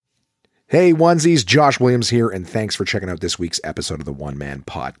Hey, onesies, Josh Williams here, and thanks for checking out this week's episode of the One Man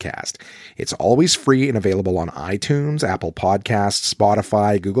Podcast. It's always free and available on iTunes, Apple Podcasts,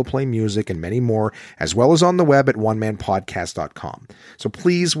 Spotify, Google Play Music, and many more, as well as on the web at onemanpodcast.com. So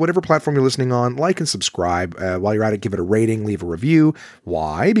please, whatever platform you're listening on, like and subscribe. While you're at it, give it a rating, leave a review.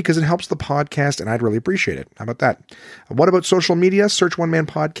 Why? Because it helps the podcast, and I'd really appreciate it. How about that? What about social media? Search One Man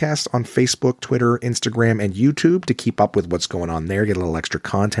Podcast on Facebook, Twitter, Instagram, and YouTube to keep up with what's going on there. Get a little extra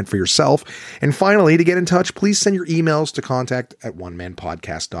content for yourself. And finally, to get in touch, please send your emails to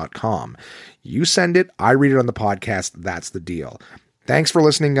contact@onemanpodcast.com. You send it, I read it on the podcast. That's the deal. Thanks for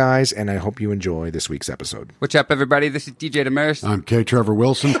listening, guys, and I hope you enjoy this week's episode. What's up, everybody? This is DJ Demers. I'm K. Trevor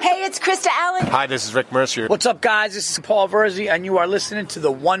Wilson. Hey, it's Krista Allen. Hi, this is Rick Mercier. What's up, guys? This is Paul Verzi, and you are listening to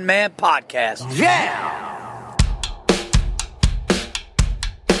the One Man Podcast. Yeah!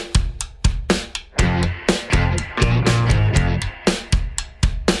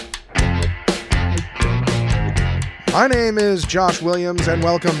 My name is Josh Williams, and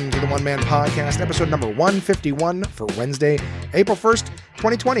welcome to the One Man Podcast, episode number 151 for Wednesday, April 1st,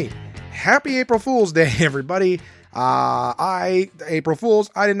 2020. Happy April Fool's Day, everybody. April Fools,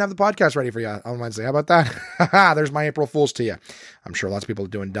 I didn't have the podcast ready for you on Wednesday. How about that? There's my April Fools to you. I'm sure lots of people are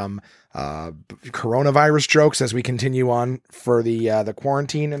doing dumb coronavirus jokes as we continue on for the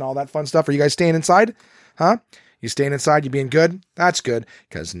quarantine and all that fun stuff. Are you guys staying inside? Huh? You staying inside? You being good? That's good,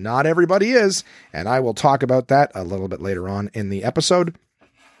 because not everybody is, and I will talk about that a little bit later on in the episode.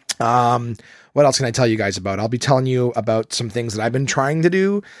 What else can I tell you guys about? I'll be telling you about some things that I've been trying to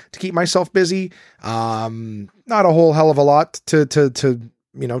do to keep myself busy. Not a whole hell of a lot to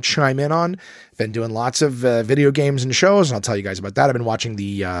chime in on. Been doing lots of video games and shows, and I'll tell you guys about that. I've been watching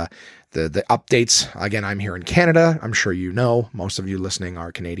the updates. Again, I'm here in Canada. I'm sure you know, most of you listening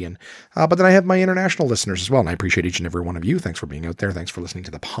are Canadian. But then I have my international listeners as well, and I appreciate each and every one of you. Thanks for being out there. Thanks for listening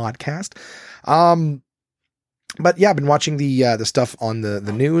to the podcast. But yeah, I've been watching the stuff on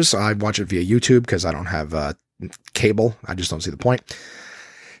the news. I watch it via YouTube because I don't have cable. I just don't see the point.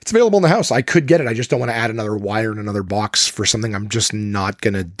 It's available in the house. I could get it. I just don't want to add another wire and another box for something I'm just not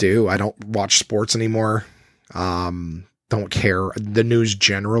going to do. I don't watch sports anymore. Don't care. The news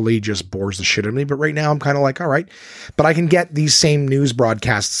generally just bores the shit out of me. But right now I'm kind of like, all right, but I can get these same news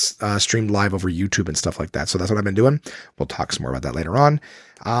broadcasts streamed live over YouTube and stuff like that. So that's what I've been doing. We'll talk some more about that later on.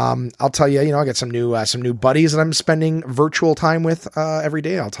 I'll tell you, I got some new buddies that I'm spending virtual time with every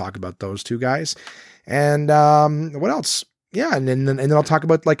day. I'll talk about those two guys. And what else? Yeah, and then I'll talk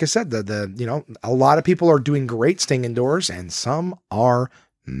about, like I said, the a lot of people are doing great staying indoors, and some are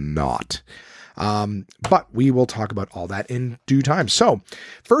not. But we will talk about all that in due time. So,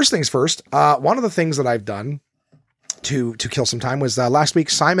 first things first. One of the things that I've done to kill some time was last week.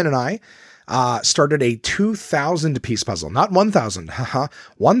 Simon and I started a 2,000 piece puzzle, not 1,000.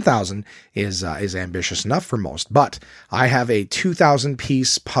 1,000 is ambitious enough for most, but I have a 2,000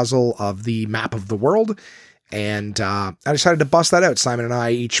 piece puzzle of the map of the world. And I decided to bust that out. Simon and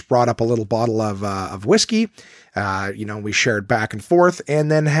I each brought up a little bottle of whiskey. We shared back and forth, and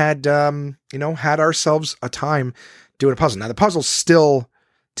then had ourselves a time doing a puzzle. Now the puzzle's still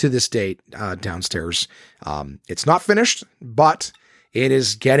to this date downstairs. It's not finished, but it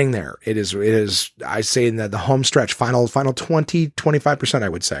is getting there. It is. I say in the home stretch, final 20-25%, I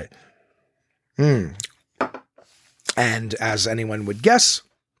would say. And as anyone would guess,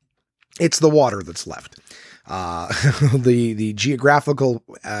 it's the water that's left. The geographical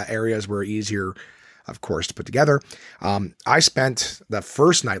areas were easier, of course, to put together. I spent the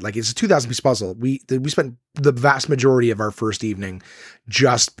first night, like it's a 2,000 piece puzzle. We spent the vast majority of our first evening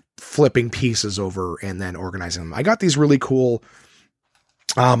just flipping pieces over and then organizing them. I got these really cool.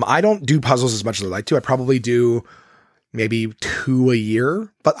 I don't do puzzles as much as I like to. I probably do maybe 2 a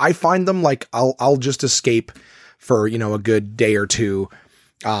year, but I find them like I'll just escape for, a good day or two.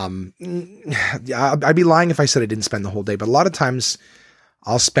 I'd be lying if I said I didn't spend the whole day, but a lot of times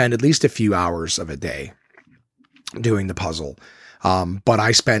I'll spend at least a few hours of a day doing the puzzle. But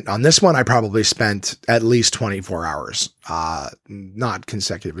on this one, I probably spent at least 24 hours, not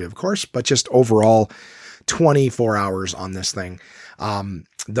consecutively, of course, but just overall 24 hours on this thing.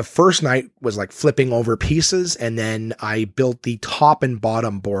 The first night was like flipping over pieces, and then I built the top and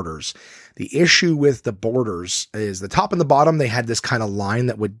bottom borders. The issue with the borders is the top and the bottom, they had this kind of line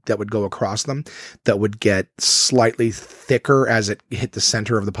that would go across them that would get slightly thicker as it hit the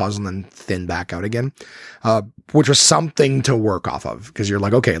center of the puzzle and then thin back out again, which was something to work off of, because you're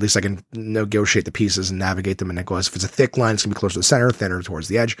like, okay, at least I can negotiate the pieces and navigate them. And it goes, if it's a thick line, it's gonna be closer to the center, thinner towards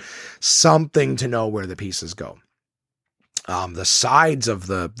the edge, something to know where the pieces go. The sides of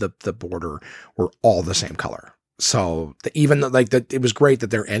the border were all the same color. So it was great that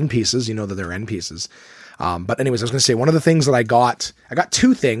they're end pieces, that they're end pieces. But anyways, I was going to say one of the things that I got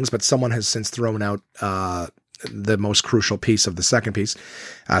 2 things, but someone has since thrown out, the most crucial piece of the second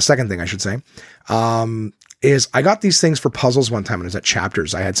thing I should say, is I got these things for puzzles one time when I was at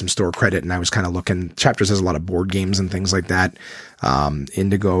Chapters. I had some store credit and I was kind of looking. Chapters has a lot of board games and things like that.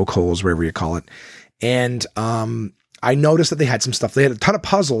 Indigo, Kohl's, wherever you call it. And, I noticed that they had some stuff. They had a ton of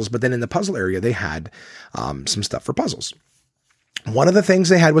puzzles, but then in the puzzle area, they had, some stuff for puzzles. One of the things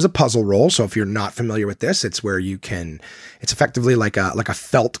they had was a puzzle roll. So if you're not familiar with this, it's where it's effectively like a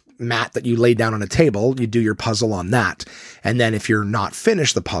felt mat that you lay down on a table. You do your puzzle on that. And then if you're not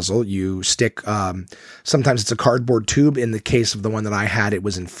finished the puzzle, you stick, sometimes it's a cardboard tube. In the case of the one that I had, it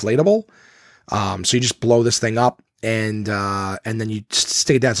was inflatable. So you just blow this thing up and then you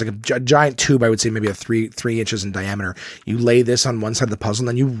stick it down. It's like a giant tube. I would say maybe a 3 inches in diameter. You lay this on one side of the puzzle and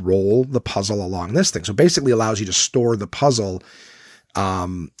then you roll the puzzle along this thing. So basically allows you to store the puzzle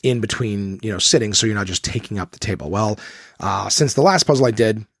in between, sitting, so you're not just taking up the table. Well, since the last puzzle I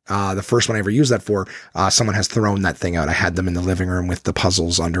did, the first one I ever used that for, someone has thrown that thing out. I had them in the living room with the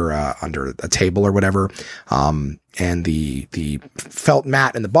puzzles under a table or whatever. And the felt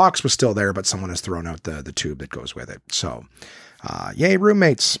mat in the box was still there, but someone has thrown out the tube that goes with it. So, yay,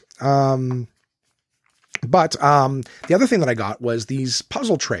 roommates. But the other thing that I got was these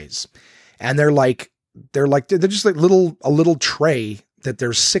puzzle trays, and they're just like a little tray that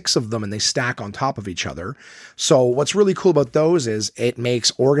there's 6 of them and they stack on top of each other. So what's really cool about those is it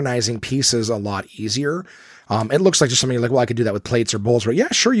makes organizing pieces a lot easier. It looks like just something like, well, I could do that with plates or bowls, but yeah,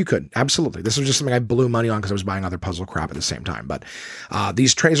 sure you could. Absolutely. This was just something I blew money on because I was buying other puzzle crap at the same time. But,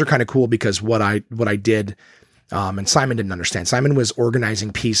 these trays are kind of cool because what I did, and Simon didn't understand. Simon was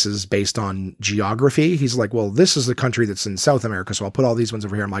organizing pieces based on geography. He's like, well, this is the country that's in South America, so I'll put all these ones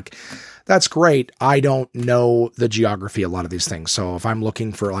over here. I'm like, that's great. I don't know the geography, a lot of these things. So if I'm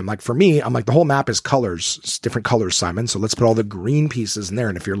looking for, for me, I'm like, the whole map is colors, it's different colors, Simon. So let's put all the green pieces in there.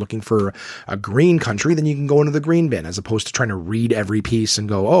 And if you're looking for a green country, then you can go into the green bin, as opposed to trying to read every piece and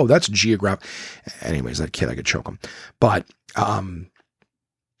go, oh, that's geographic. Anyways, that kid, I could choke him. But,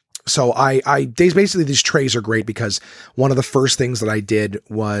 so these trays are great because one of the first things that I did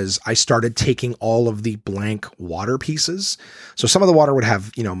was I started taking all of the blank water pieces. So some of the water would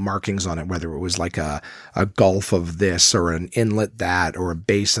have, markings on it, whether it was like a gulf of this or an inlet that, or a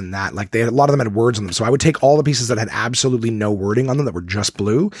basin that, like a lot of them had words on them. So I would take all the pieces that had absolutely no wording on them that were just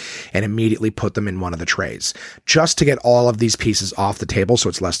blue and immediately put them in one of the trays just to get all of these pieces off the table. So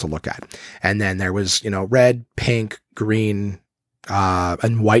it's less to look at. And then there was, red, pink, green,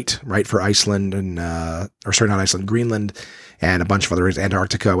 and white, right, for Iceland and, not Iceland, Greenland, and a bunch of other areas,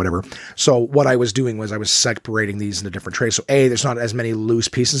 Antarctica, whatever. So what I was doing was I was separating these into different trays. So there's not as many loose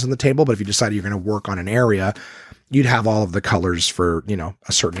pieces on the table, but if you decided you're going to work on an area, you'd have all of the colors for,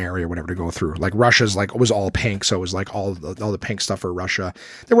 a certain area or whatever to go through. Like Russia's it was all pink. So it was like all the pink stuff for Russia.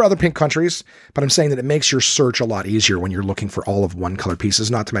 There were other pink countries, but I'm saying that it makes your search a lot easier when you're looking for all of one color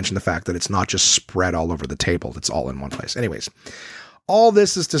pieces, not to mention the fact that it's not just spread all over the table. It's all in one place. Anyways, all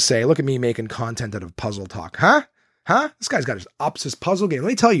this is to say, look at me making content out of puzzle talk. Huh? This guy's got his puzzle game. Let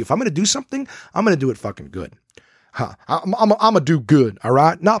me tell you, if I'm going to do something, I'm going to do it fucking good. I'm going to do good. All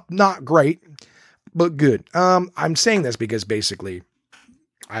right. Not great, but good. I'm saying this because basically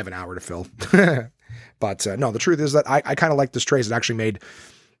I have an hour to fill, but, no, the truth is that I kind of like this trays. It actually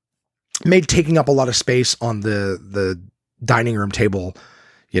made taking up a lot of space on the dining room table,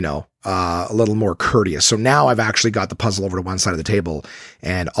 a little more courteous. So now I've actually got the puzzle over to one side of the table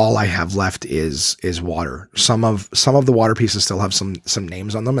and all I have left is water. Some of the water pieces still have some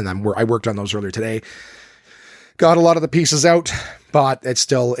names on them. And I worked on those earlier today, got a lot of the pieces out, but it's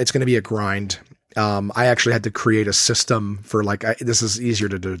going to be a grind. I actually had to create a system for this is easier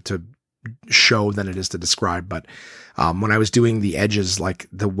to show than it is to describe. But, when I was doing the edges, like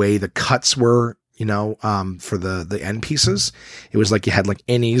the way the cuts were, for the end pieces, it was like you had like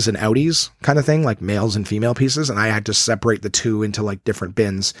innies and outies kind of thing, like males and female pieces. And I had to separate the two into like different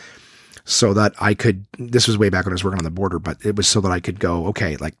bins so that this was way back when I was working on the border, but it was so that I could go,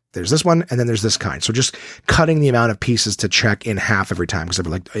 okay, like there's this one and then there's this kind. So just cutting the amount of pieces to check in half every time. Cause I'd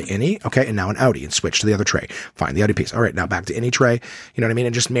be like innie. Okay. And now an outie and switch to the other tray. Find the outie piece. All right. Now back to innie tray. You know what I mean?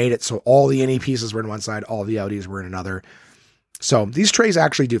 And just made it so all the innie pieces were in one side, all the outies were in another. So these trays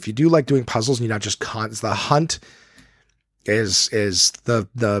actually do, if you do like doing puzzles and you're not just the hunt is the,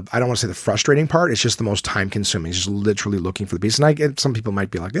 I don't want to say the frustrating part. It's just the most time consuming. It's just literally looking for the piece. And I get, some people might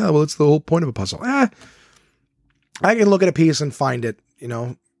be like, well, it's the whole point of a puzzle. I can look at a piece and find it,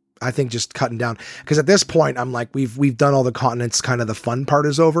 I think just cutting down, because at this point I'm like, we've done all the continents, kind of the fun part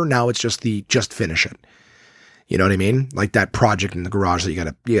is over. Now it's just just finish it. You know what I mean? Like that project in the garage that you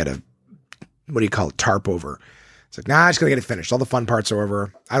gotta, what do you call it? Tarp over. It's like, nah, I just gotta get it finished. All the fun parts are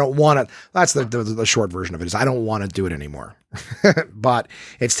over. I don't want to, that's the short version of it is I don't want to do it anymore, but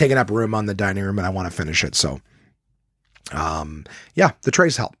it's taking up room on the dining room and I want to finish it. So, yeah, the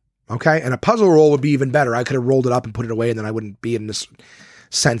trays help. Okay. And a puzzle roll would be even better. I could have rolled it up and put it away and then I wouldn't be in this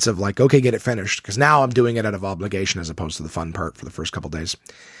sense of like, okay, get it finished. Cause now I'm doing it out of obligation as opposed to the fun part for the first couple days.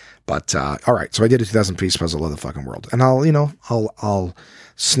 But, all right. So I did a 2,000 piece puzzle of the fucking world and I'll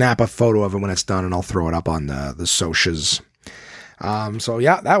snap a photo of it when it's done and I'll throw it up on the socials. So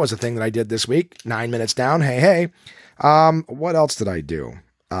yeah, that was a thing that I did this week. 9 minutes down. Hey. What else did I do?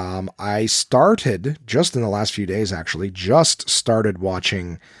 I started just in the last few days, actually, started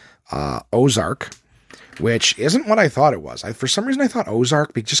watching, Ozark, which isn't what I thought it was. For some reason I thought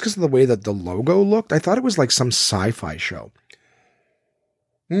Ozark, just because of the way that the logo looked, I thought it was like some sci-fi show.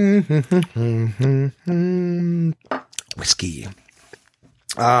 Whiskey.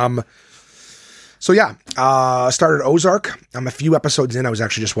 So yeah, started Ozark. I'm a few episodes in. I was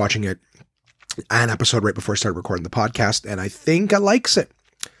actually just watching it, an episode right before I started recording the podcast, and I think I likes it.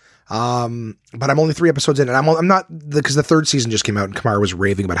 But I'm only 3 episodes in, and I'm not, because the 3rd season just came out and Kamar was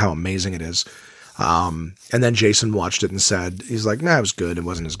raving about how amazing it is. And then Jason watched it and said, he's like, nah, it was good. It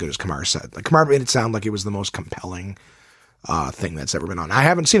wasn't as good as Kamar said. Like Kamar made it sound like it was the most compelling, thing that's ever been on. I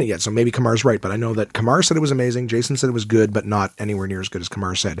haven't seen it yet, so maybe Kamar's right, but I know that Kamar said it was amazing. Jason said it was good, but not anywhere near as good as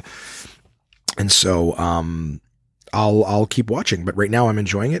Kamar said. And so, I'll keep watching, but right now I'm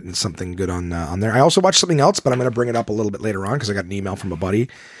enjoying it and something good on there. I also watched something else, but I'm going to bring it up a little bit later on because I got an email from a buddy,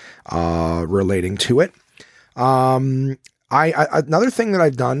 relating to it. Another thing that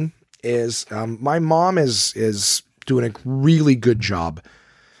I've done is, my mom is doing a really good job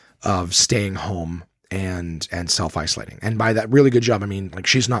of staying home and self-isolating. And by that really good job, I mean, like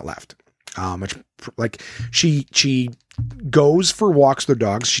she's not left. Like she goes for walks with her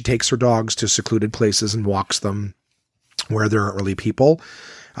dogs. She takes her dogs to secluded places and walks them where there aren't really people.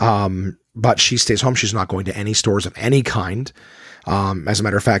 But she stays home. She's not going to any stores of any kind. As a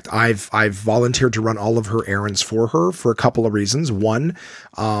matter of fact, I've volunteered to run all of her errands for her for a couple of reasons. One,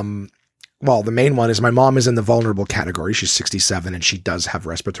 well, the main one is my mom is in the vulnerable category. She's 67 and she does have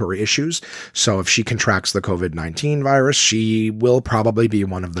respiratory issues. So if she contracts the COVID-19 virus, she will probably be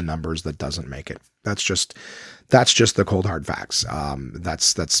one of the numbers that doesn't make it. That's just the cold hard facts.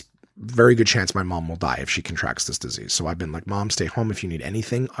 That's very good chance my mom will die if she contracts this disease. So I've been like, Mom, stay home. If you need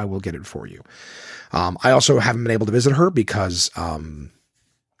anything, I will get it for you. I also haven't been able to visit her because, my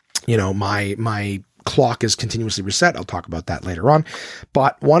clock is continuously reset. I'll talk about that later on.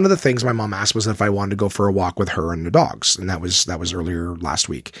 But one of the things my mom asked was if I wanted to go for a walk with her and the dogs. And that was earlier last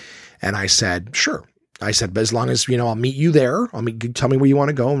week. And I said, sure. I said, but as long as, I'll meet you there, tell me where you want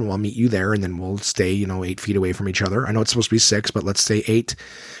to go and I'll meet you there. And then we'll stay, 8 feet away from each other. I know it's supposed to be 6, but let's say 8,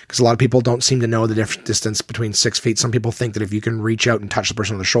 because a lot of people don't seem to know the distance between 6 feet. Some people think that if you can reach out and touch the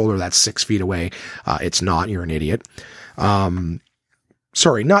person on the shoulder, that's 6 feet away. It's not. You're an idiot.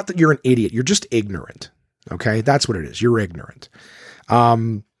 Sorry, not that you're an idiot. You're just ignorant. Okay. That's what it is. You're ignorant.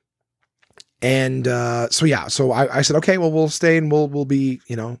 So I said, okay, well, we'll stay and we'll be,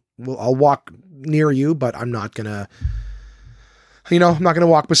 I'll walk near you, but I'm not gonna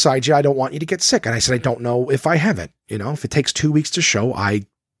walk beside you. I don't want you to get sick. And I said, I don't know if I have it, if it takes 2 weeks to show,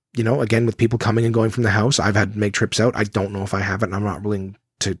 again, with people coming and going from the house, I've had to make trips out. I don't know if I have it and I'm not willing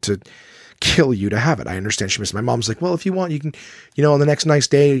to kill you to have it. I understand. My mom's like, well, if you want, you can, on the next nice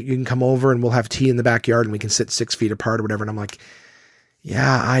day, you can come over and we'll have tea in the backyard and we can sit 6 feet apart or whatever. And I'm like,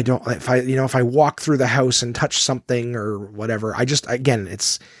 yeah, I don't, if I walk through the house and touch something or whatever,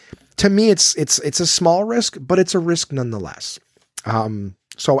 to me, it's a small risk, but it's a risk nonetheless.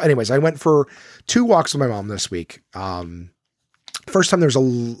 So anyways, I went for 2 walks with my mom this week. First time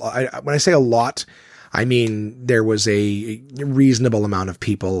when I say a lot, I mean, there was a reasonable amount of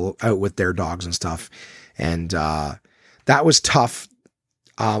people out with their dogs and stuff. And, that was tough,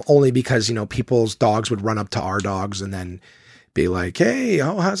 only because, people's dogs would run up to our dogs and then be like, hey,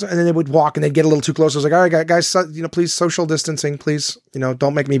 how's it? And then they would walk and they'd get a little too close. I was like, all right, guys, please social distancing, please,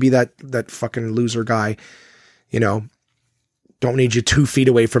 don't make me be that fucking loser guy, don't need you 2 feet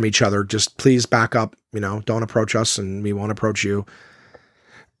away from each other. Just please back up, don't approach us and we won't approach you.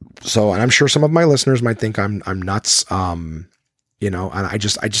 So, and I'm sure some of my listeners might think I'm nuts. And I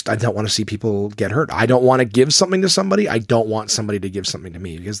don't want to see people get hurt. I don't want to give something to somebody. I don't want somebody to give something to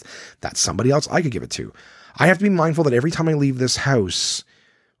me because that's somebody else I could give it to. I have to be mindful that every time I leave this house,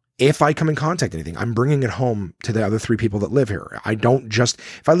 if I come in contact with anything, I'm bringing it home to the other 3 people that live here. I don't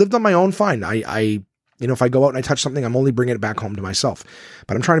if I lived on my own, fine. I You know, if I go out and I touch something, I'm only bringing it back home to myself.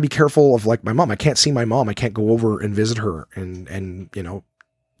 But I'm trying to be careful of like my mom. I can't see my mom. I can't go over and visit her and you know,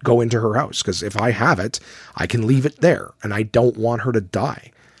 go into her house. Because if I have it, I can leave it there. And I don't want her to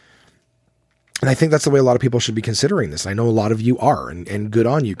die. And I think that's the way a lot of people should be considering this. I know a lot of you are, and good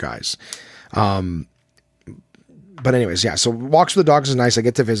on you guys. But anyways, yeah, so walks with the dogs is nice. I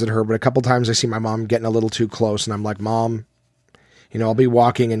get to visit her, but a couple times I see my mom getting a little too close, and I'm like, Mom, you know, I'll be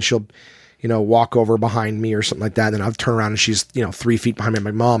walking and she'll, you know, walk over behind me or something like that. And then I'll turn around and she's, you know, 3 feet behind me. I'm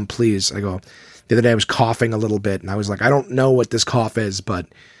like, Mom, please. I go, the other day I was coughing a little bit and I was like, I don't know what this cough is, but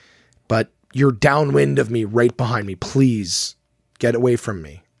you're downwind of me, right behind me. Please get away from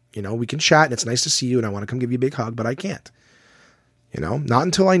me. You know, we can chat and it's nice to see you and I want to come give you a big hug, but I can't. You know, not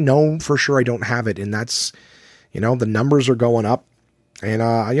until I know for sure I don't have it. And that's, you know, the numbers are going up and,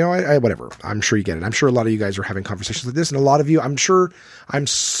 you know, I whatever. I'm sure you get it. I'm sure a lot of you guys are having conversations like this. And a lot of you, I'm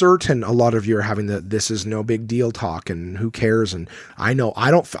certain a lot of you are having the, this is no big deal talk and who cares. And I know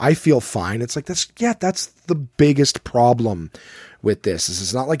I feel fine. It's like, that's the biggest problem with this.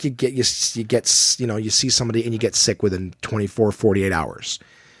 It's not like you get, you know, you see somebody and you get sick within 24, 48 hours.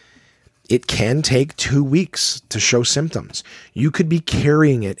 It can take 2 weeks to show symptoms. You could be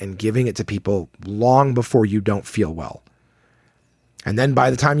carrying it and giving it to people long before you don't feel well. And then by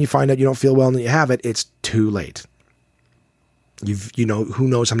the time you find out you don't feel well and you have it, it's too late. You know, who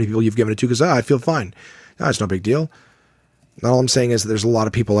knows how many people you've given it to because, I feel fine. No, it's no big deal. All I'm saying is that there's a lot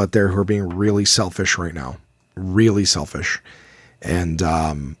of people out there who are being really selfish right now. Really selfish. And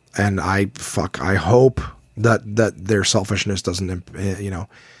I hope that their selfishness doesn't, you know,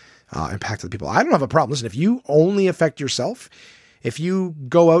 impact the people. I don't have a problem. Listen, if you only affect yourself, if you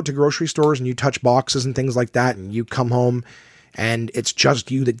go out to grocery stores and you touch boxes and things like that, and you come home and it's just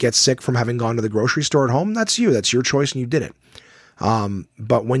you that gets sick from having gone to the grocery store at home, that's you. That's your choice and you did it.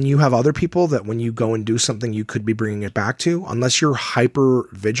 But when you have other people that when you go and do something, you could be bringing it back to, unless you're hyper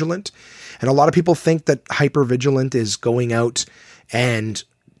vigilant. And a lot of people think that hyper vigilant is going out and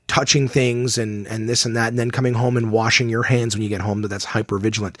touching things and this and that, and then coming home and washing your hands when you get home, that's hyper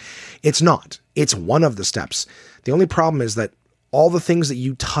vigilant. It's not. It's one of the steps. The only problem is that all the things that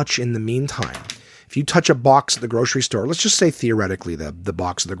you touch in the meantime, if you touch a box at the grocery store, let's just say theoretically the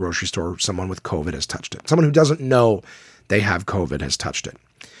box at the grocery store, someone with COVID has touched it. Someone who doesn't know they have COVID has touched it.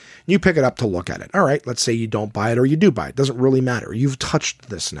 You pick it up to look at it. All right, let's say you don't buy it or you do buy it. It doesn't really matter. You've touched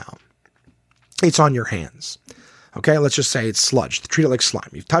this now. It's on your hands. Okay, let's just say it's sludge. Treat it like slime.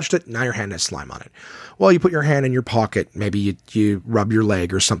 You've touched it, now your hand has slime on it. Well, you put your hand in your pocket, maybe you rub your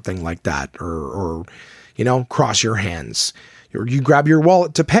leg or something like that, or you know, cross your hands. You grab your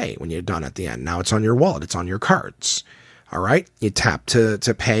wallet to pay when you're done at the end. Now it's on your wallet, it's on your cards. All right, you tap to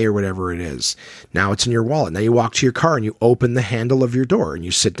pay or whatever it is. Now it's in your wallet. Now you walk to your car and you open the handle of your door and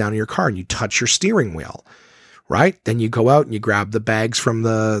you sit down in your car and you touch your steering wheel. Right? Then you go out and you grab the bags from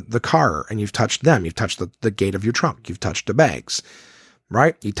the car and you've touched them. You've touched the gate of your trunk. You've touched the bags,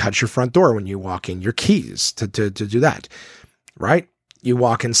 right? You touch your front door when you walk in, your keys to do that, right? You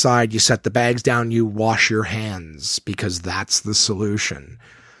walk inside, you set the bags down, you wash your hands because that's the solution.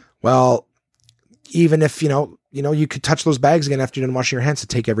 Well, even if, you know, you could touch those bags again after you done washing your hands to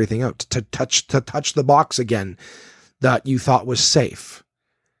take everything out, to touch the box again that you thought was safe.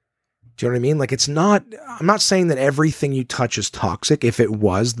 Do you know what I mean? Like, I'm not saying that everything you touch is toxic. If it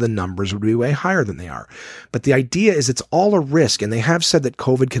was, the numbers would be way higher than they are. But the idea is it's all a risk. And they have said that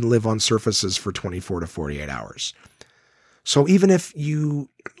COVID can live on surfaces for 24 to 48 hours. So even if you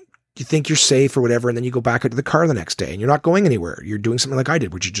think you're safe or whatever, and then you go back out to the car the next day and you're not going anywhere, you're doing something like I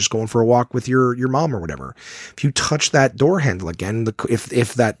did, which is just going for a walk with your mom or whatever. If you touch that door handle again,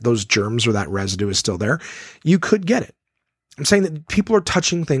 if those germs or that residue is still there, you could get it. I'm saying that people are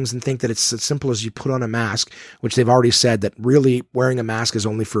touching things and think that it's as simple as you put on a mask, which they've already said that really wearing a mask is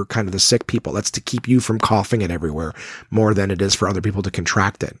only for kind of the sick people. That's to keep you from coughing it everywhere more than it is for other people to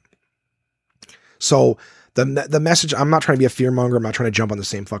contract it. So the message, I'm not trying to be a fearmonger. I'm not trying to jump on the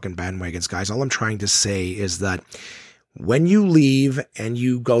same fucking bandwagons, guys. All I'm trying to say is that when you leave and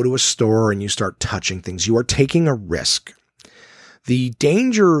you go to a store and you start touching things, you are taking a risk. The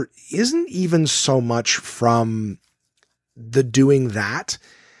danger isn't even so much from the doing that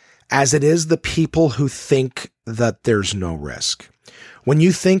as it is the people who think that there's no risk. When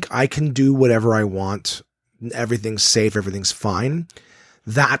you think I can do whatever I want, everything's safe, everything's fine,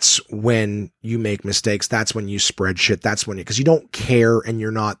 that's when you make mistakes. That's when you spread shit. That's when because you don't care and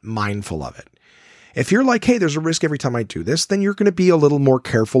you're not mindful of it. If you're like, hey, there's a risk every time I do this, then you're going to be a little more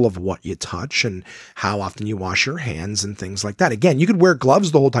careful of what you touch and how often you wash your hands and things like that. Again, you could wear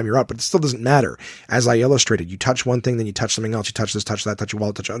gloves the whole time you're out, but it still doesn't matter. As I illustrated, you touch one thing, then you touch something else, you touch this, touch that, touch your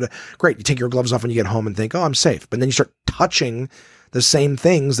wallet, touch other. Great. You take your gloves off when you get home and think, oh, I'm safe. But then you start touching the same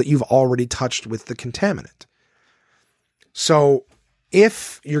things that you've already touched with the contaminant. So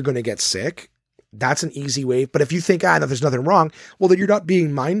if you're going to get sick, that's an easy way. But if you think, no, there's nothing wrong, well, then you're not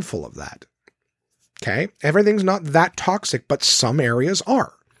being mindful of that. Okay. Everything's not that toxic, but some areas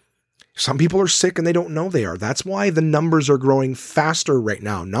are. Some people are sick and they don't know they are. That's why the numbers are growing faster right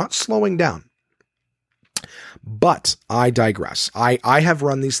now, not slowing down. But I digress. I have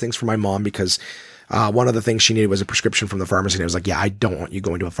run these things for my mom because one of the things she needed was a prescription from the pharmacy. And I was like, yeah, I don't want you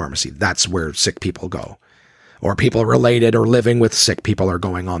going to a pharmacy. That's where sick people go. Or people related or living with sick people are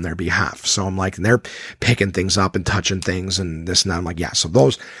going on their behalf. So I'm like, and they're picking things up and touching things and this and that. I'm like, yeah, so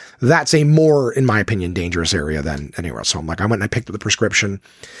that's a more, in my opinion, dangerous area than anywhere else. So I'm like, I went and I picked up the prescription.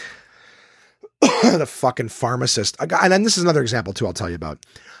 The fucking pharmacist. And then this is another example too, I'll tell you about.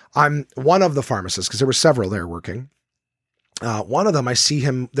 I'm one of the pharmacists because there were several there working. One of them, I see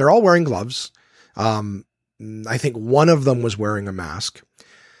him, they're all wearing gloves. I think one of them was wearing a mask.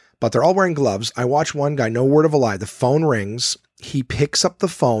 But they're all wearing gloves. I watch one guy, no word of a lie. The phone rings. He picks up the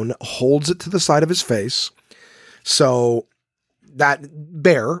phone, holds it to the side of his face. So that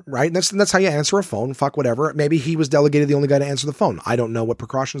bear, right? That's how you answer a phone. Fuck whatever. Maybe he was delegated the only guy to answer the phone. I don't know what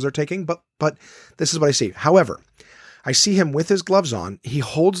precautions they're taking, but this is what I see. However, I see him with his gloves on. He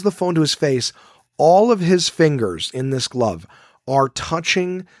holds the phone to his face. All of his fingers in this glove are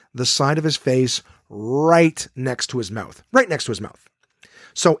touching the side of his face right next to his mouth. Right next to his mouth.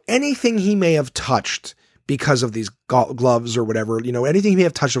 So anything he may have touched because of these gloves or whatever, anything he may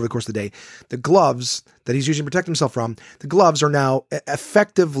have touched over the course of the day, the gloves that he's using to protect himself from, the gloves are now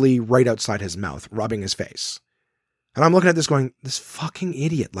effectively right outside his mouth, rubbing his face. And I'm looking at this going, this fucking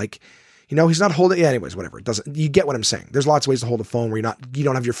idiot. Like, he's not holding, anyways, whatever. It doesn't, you get what I'm saying. There's lots of ways to hold a phone where you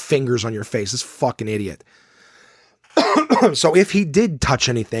don't have your fingers on your face. This fucking idiot. So if he did touch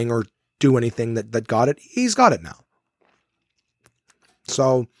anything or do anything that got it, he's got it now.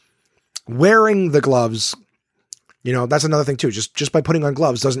 So wearing the gloves, that's another thing too. Just by putting on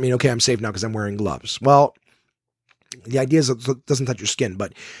gloves doesn't mean, okay, I'm safe now because I'm wearing gloves. Well, the idea is it doesn't touch your skin,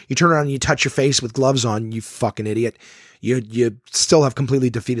 but you turn around and you touch your face with gloves on, you fucking idiot. You still have completely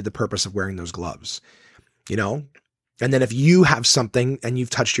defeated the purpose of wearing those gloves, And then if you have something and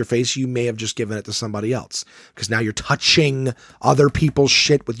you've touched your face, you may have just given it to somebody else because now you're touching other people's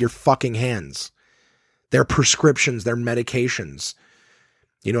shit with your fucking hands, their prescriptions, their medications.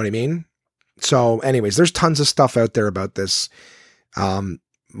 You know what I mean? So anyways, there's tons of stuff out there about this.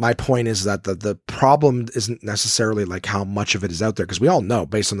 My point is that the problem isn't necessarily like how much of it is out there, because we all know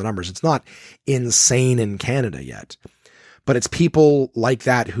based on the numbers, it's not insane in Canada yet, but it's people like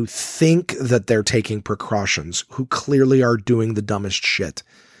that who think that they're taking precautions, who clearly are doing the dumbest shit.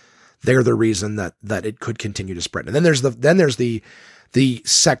 They're the reason that it could continue to spread. And then there's the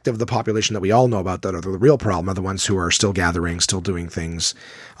sect of the population that we all know about that are the real problem, are the ones who are still gathering, still doing things,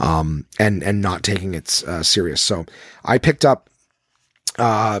 and not taking it serious. So I picked up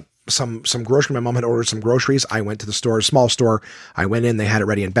some grocery. My mom had ordered some groceries. I went to the store, small store. I went in, they had it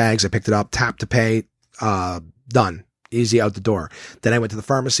ready in bags. I picked it up, tapped to pay, done. Easy out the door. Then I went to the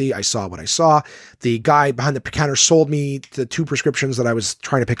pharmacy. I saw what I saw. The guy behind the counter sold me the 2 prescriptions that I was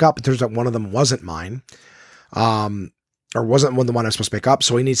trying to pick up. It turns out one of them wasn't mine. Or wasn't the one I was supposed to pick up.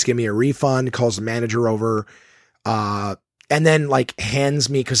 So he needs to give me a refund, calls the manager over, and then hands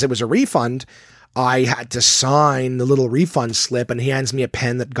me, because it was a refund, I had to sign the little refund slip, and he hands me a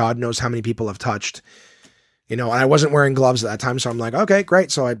pen that God knows how many people have touched, and I wasn't wearing gloves at that time. So I'm like, okay,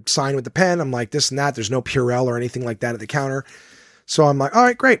 great. So I sign with the pen. I'm like, this and that. There's no Purell or anything like that at the counter. So I'm like, all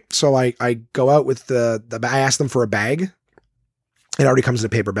right, great. So I go out with I asked them for a bag. It already comes in a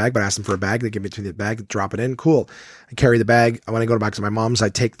paper bag, but I asked them for a bag. They give me the bag, drop it in. Cool. I carry the bag. When I go back to my mom's, I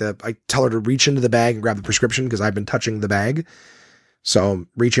tell her to reach into the bag and grab the prescription because I've been touching the bag. So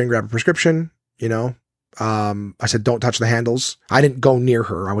reach in, grab a prescription, I said, don't touch the handles. I didn't go near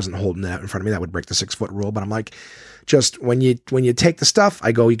her. I wasn't holding that in front of me. That would break the 6-foot rule. But I'm like, just when you take the stuff,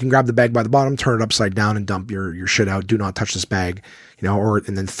 I go, you can grab the bag by the bottom, turn it upside down and dump your shit out. Do not touch this bag, and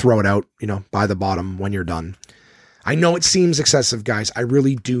then throw it out, by the bottom when you're done. I know it seems excessive, guys. I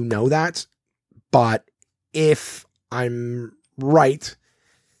really do know that. But if I'm right,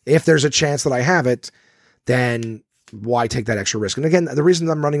 if there's a chance that I have it, then why take that extra risk? And again, the reason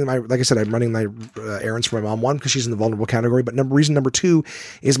I'm running like I said, I'm running my errands for my mom, one, because she's in the vulnerable category. But reason number 2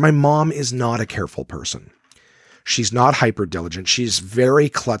 is my mom is not a careful person. She's not hyper diligent. She's very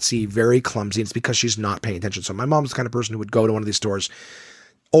klutzy, very clumsy. It's because she's not paying attention. So my mom's the kind of person who would go to one of these stores,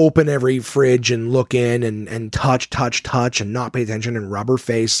 open every fridge and look in and touch and not pay attention and rub her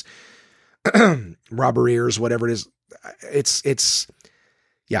face, rubber ears, whatever it is. It's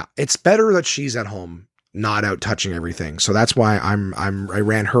better that she's at home, not out touching everything. So that's why I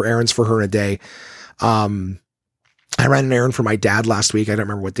ran her errands for her in a day. I ran an errand for my dad last week. I don't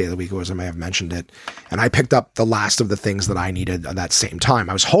remember what day of the week it was. I may have mentioned it. And I picked up the last of the things that I needed at that same time.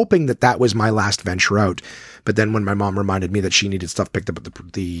 I was hoping that was my last venture out. But then when my mom reminded me that she needed stuff picked up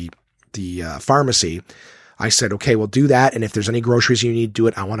at the pharmacy, I said, okay, we'll do that. And if there's any groceries you need, do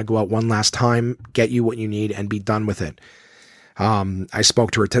it. I want to go out one last time, get you what you need, and be done with it. I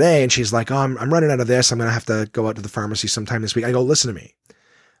spoke to her today and she's like, oh, I'm running out of this. I'm going to have to go out to the pharmacy sometime this week. I go, listen to me.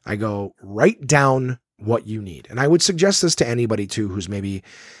 I go, write down what you need. And I would suggest this to anybody too, who's maybe,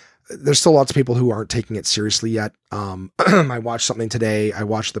 there's still lots of people who aren't taking it seriously yet. I watched something today. I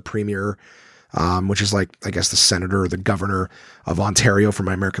watched the premier, which is like, I guess the senator or the governor of Ontario for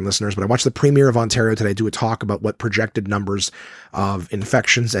my American listeners. But I watched the premier of Ontario today do a talk about what projected numbers of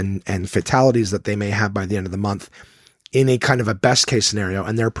infections and fatalities that they may have by the end of the month in a kind of a best case scenario.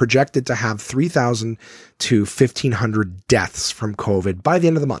 And they're projected to have 3,000 to 1,500 deaths from COVID by the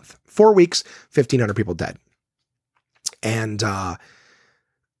end of the month. 4 weeks, 1,500 people dead. And that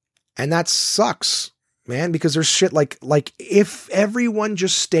sucks, man, because there's shit like if everyone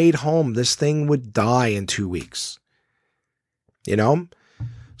just stayed home, this thing would die in 2 weeks, you know?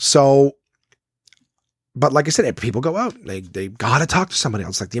 So, but like I said, if people go out, they got to talk to somebody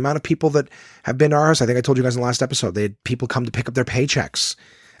else. Like the amount of people that have been to our house. I think I told you guys in the last episode, they had people come to pick up their paychecks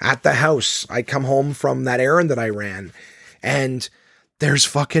at the house. I come home from that errand that I ran and there's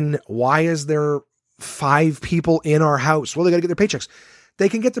why is there 5 people in our house? Well, they got to get their paychecks. They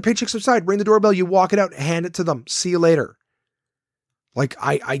can get their paychecks outside, ring the doorbell, you walk it out, hand it to them. See you later. Like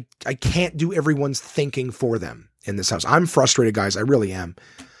I can't do everyone's thinking for them in this house. I'm frustrated, guys. I really am.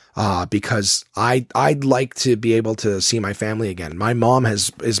 Because I'd like to be able to see my family again. My mom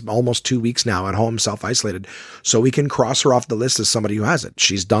is almost 2 weeks now at home, self-isolated. So we can cross her off the list as somebody who has it.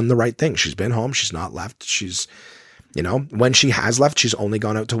 She's done the right thing. She's been home. She's not left. She's, when she has left, she's only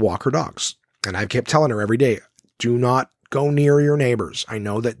gone out to walk her dogs. And I've kept telling her every day, do not go near your neighbors. I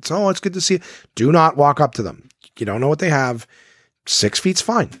know that, it's good to see you. Do not walk up to them. You don't know what they have. 6 feet's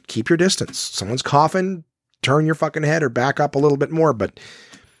fine. Keep your distance. Someone's coughing, turn your fucking head or back up a little bit more. But,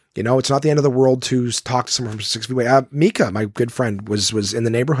 it's not the end of the world to talk to someone from 6 feet away. Mika, my good friend, was in the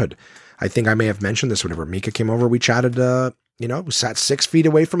neighborhood. I think I may have mentioned this whenever Mika came over. We chatted, we sat 6 feet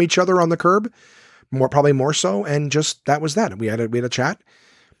away from each other on the curb. Probably more so. And just, that was that. We had a chat,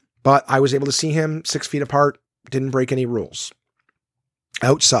 but I was able to see him 6 feet apart. Didn't break any rules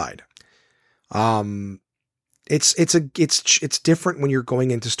outside. It's different when you're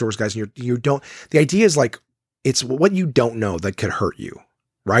going into stores, guys. And the idea is like, it's what you don't know that could hurt you,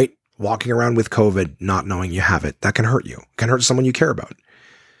 right? Walking around with COVID, not knowing you have it, that can hurt you. It can hurt someone you care about.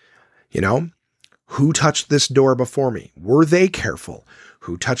 Who touched this door before me? Were they careful?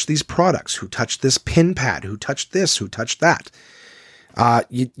 Who touched these products? Who touched this pin pad? Who touched this? Who touched that?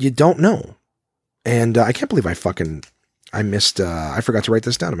 You don't know. And I can't believe I forgot to write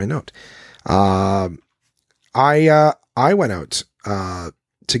this down in my note. I went out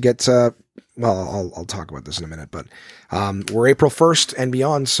to get, I'll talk about this in a minute, but we're April 1st and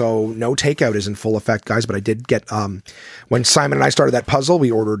beyond, so no takeout is in full effect, guys, but I did get, when Simon and I started that puzzle,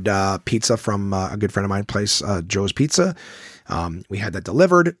 we ordered pizza from a good friend of mine place, Joe's Pizza. We had that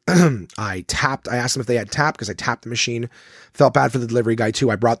delivered. I asked them if they had tap because I tapped the machine. Felt bad for the delivery guy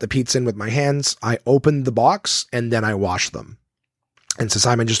too. I brought the pizza in with my hands. I opened the box and then I washed them. And so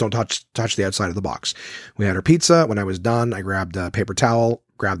Simon, just don't touch the outside of the box. We had our pizza. When I was done, I grabbed a paper towel,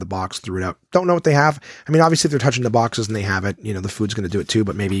 grabbed the box, threw it out. Don't know what they have. I mean, obviously if they're touching the boxes and they have it, the food's going to do it too,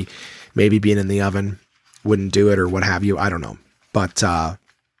 but maybe being in the oven wouldn't do it or what have you. I don't know. But, I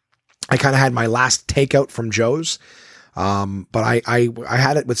kind of had my last takeout from Joe's. But I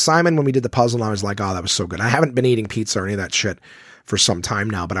had it with Simon when we did the puzzle and I was like, oh, that was so good. I haven't been eating pizza or any of that shit for some time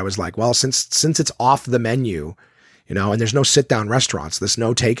now, but I was like, well, since it's off the menu, and there's no sit down restaurants, this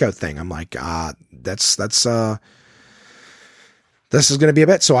no takeout thing. I'm like, this is going to be a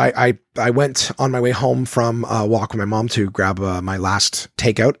bit. So I went on my way home from a walk with my mom to grab my last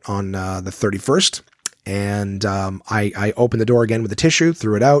takeout on the 31st. And I opened the door again with a tissue,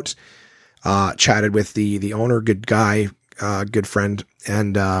 threw it out, chatted with the owner, good guy, good friend,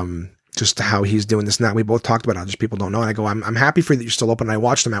 and just how he's doing this and that. We both talked about how just people don't know. And I go, I'm happy for you that you're still open. And I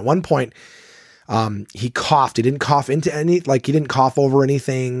watched him at one point. He coughed. He didn't cough into he didn't cough over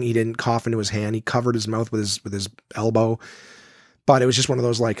anything. He didn't cough into his hand. He covered his mouth with his elbow. But it was just one of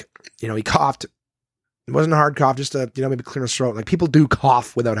those, like, he coughed. It wasn't a hard cough, just to, maybe clear his throat. Like, people do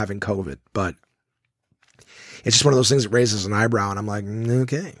cough without having COVID, but it's just one of those things that raises an eyebrow. And I'm like,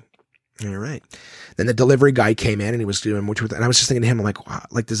 okay, all right. Then the delivery guy came in and he was doing, and I was just thinking to him, I'm like, wow,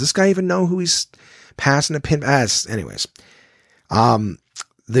 like, does this guy even know who he's passing a pin as? Anyways,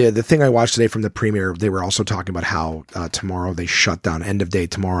 the thing I watched today from the premiere, they were also talking about how tomorrow they shut down, end of day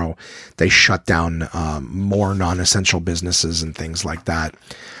tomorrow, they shut down more non-essential businesses and things like that.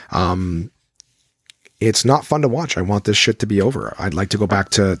 It's not fun to watch. I want this shit to be over. I'd like to go back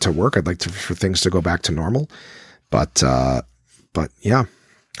to work. I'd like for things to go back to normal. But yeah.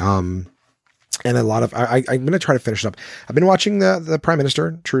 And a lot of, I'm going to try to finish it up. I've been watching the Prime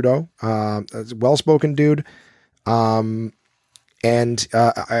Minister, Trudeau, well-spoken dude. And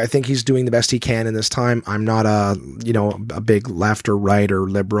I think he's doing the best he can in this time. I'm not a big left or right or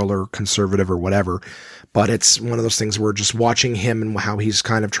liberal or conservative or whatever, but it's one of those things where just watching him and how he's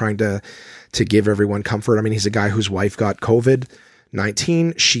kind of trying to give everyone comfort. I mean, he's a guy whose wife got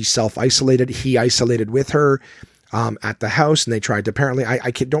COVID-19. She self-isolated. He isolated with her at the house, and they tried to, apparently,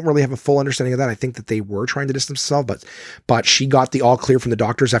 I don't really have a full understanding of that. I think that they were trying to distance themselves, but she got the all clear from the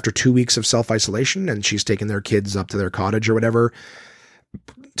doctors after 2 weeks of self-isolation, and she's taken their kids up to their cottage or whatever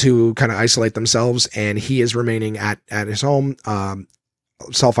to kind of isolate themselves, and he is remaining at his home,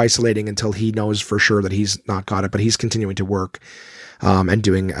 self-isolating until he knows for sure that he's not got it, but he's continuing to work and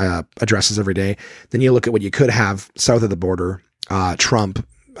doing addresses every day. Then you look at what you could have south of the border, Trump,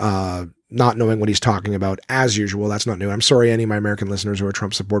 not knowing what he's talking about as usual. That's not new. I'm sorry, any of my American listeners who are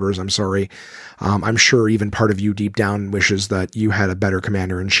Trump supporters. I'm sorry. I'm sure even part of you deep down wishes that you had a better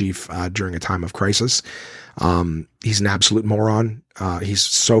commander in chief during a time of crisis. He's an absolute moron. He's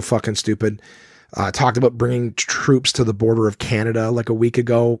so fucking stupid. Talked about bringing troops to the border of Canada like a week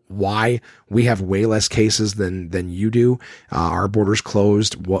ago. Why? We have way less cases than you do. Our border's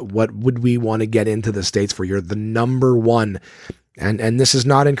closed. What would we want to get into the States for? You're the number one. And this is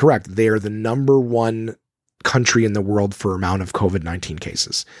not incorrect. They are the number one country in the world for amount of COVID-19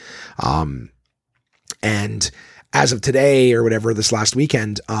 cases. And as of today or whatever, this last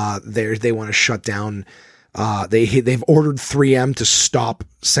weekend, they want to shut down. They've ordered 3M to stop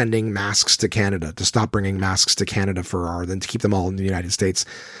sending masks to Canada, to stop bringing masks to Canada to keep them all in the United States.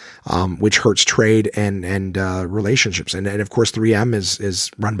 Which hurts trade and relationships. And of course, 3M is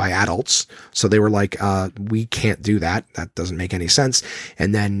run by adults. So they were like, we can't do that. That doesn't make any sense.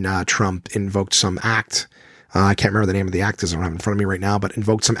 And then Trump invoked some act. I can't remember the name of the act because I don't have it in front of me right now, but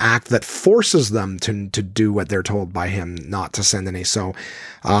invoked some act that forces them to do what they're told by him not to send any. So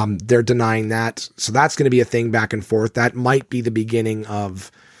they're denying that. So that's going to be a thing back and forth. That might be the beginning of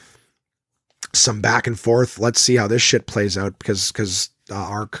some back and forth. Let's see how this shit plays out because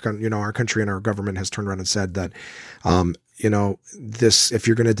our country and our government has turned around and said that, this, if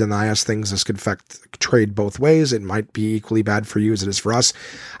you're going to deny us things, this could affect trade both ways. It might be equally bad for you as it is for us.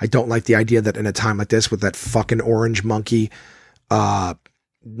 I don't like the idea that in a time like this with that fucking orange monkey,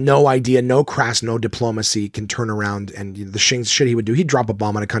 no idea, no crass, no diplomacy can turn around and the shit he would do. He'd drop a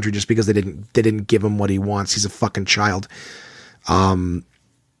bomb on a country just because they didn't give him what he wants. He's a fucking child. Yeah.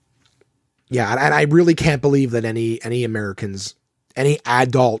 And I really can't believe that any Americans, any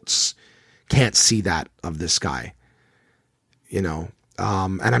adults can't see that of this guy, and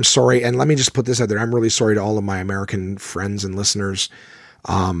I'm sorry. And let me just put this out there. I'm really sorry to all of my American friends and listeners,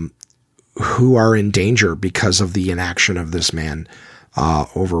 who are in danger because of the inaction of this man,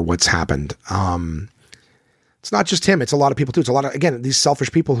 over what's happened. It's not just him. It's a lot of people too. It's a lot of, again, these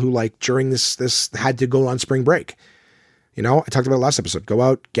selfish people who like during this had to go on spring break. I talked about it last episode. Go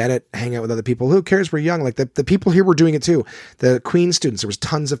out, get it, hang out with other people. Who cares? We're young. Like the people here were doing it too. The Queen students, there was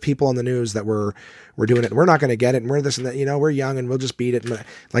tons of people on the news that were doing it. And we're not going to get it. And we're this and that, we're young and we'll just beat it. And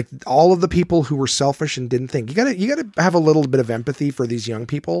like all of the people who were selfish and didn't think, you gotta have a little bit of empathy for these young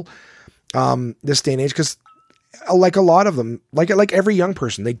people, this day and age. Cause like a lot of them, like every young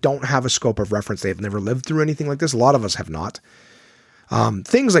person, they don't have a scope of reference. They've never lived through anything like this. A lot of us have not.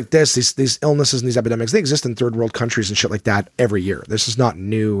 Things like this, these illnesses and these epidemics, they exist in third world countries and shit like that every year. This is not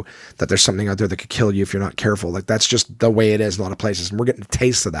new that there's something out there that could kill you if you're not careful. Like that's just the way it is in a lot of places. And we're getting a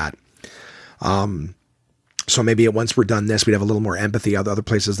taste of that. So maybe once we're done this, we'd have a little more empathy of the other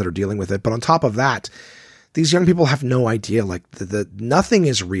places that are dealing with it. But on top of that, these young people have no idea, like nothing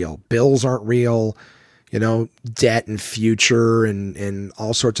is real. Bills aren't real, debt and future and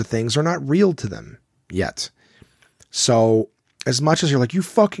all sorts of things are not real to them yet. So as much as you're like, you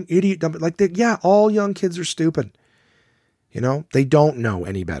fucking idiot, all young kids are stupid. You know, they don't know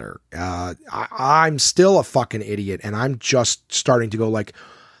any better. I'm still a fucking idiot, and I'm just starting to go like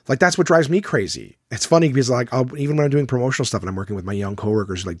that's what drives me crazy. It's funny because like even when I'm doing promotional stuff and I'm working with my young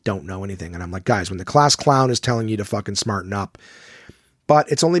coworkers who like don't know anything, and I'm like, guys, when the class clown is telling you to fucking smarten up,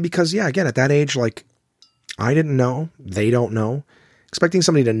 but it's only because again at that age, like I didn't know, they don't know. Expecting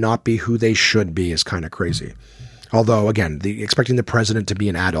somebody to not be who they should be is kind of crazy. Although again, expecting the president to be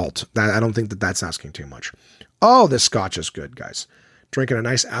an adult, I don't think that's asking too much. Oh, this scotch is good, guys. Drinking a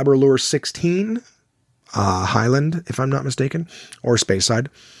nice Aberlour 16 Highland, if I'm not mistaken, or Speyside.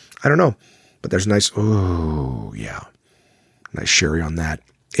 I don't know, but there's nice. Oh yeah, nice sherry on that.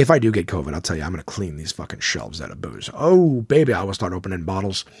 If I do get COVID, I'll tell you, I'm gonna clean these fucking shelves out of booze. Oh baby, I will start opening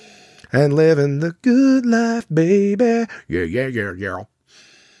bottles and living the good life, baby. Yeah.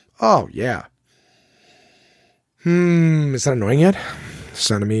 Oh yeah. Is that annoying yet?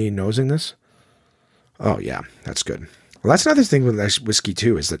 Sound of me nosing this? Oh yeah, that's good. Well, that's another thing with this whiskey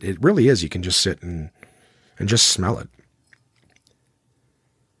too, is that it really is. You can just sit and just smell it.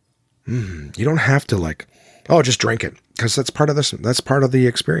 You don't have to just drink it, because that's part of this. That's part of the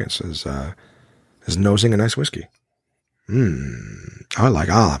experience is nosing a nice whiskey. I'll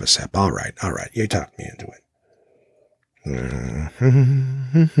have a sip. All right. You talked me into it.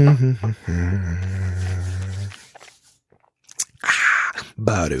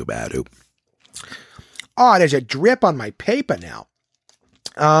 Badu. Oh, there's a drip on my paper now.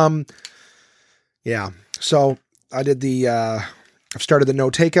 Yeah. So I did I've started the no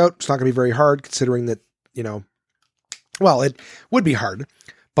takeout. It's not going to be very hard considering that, well, it would be hard,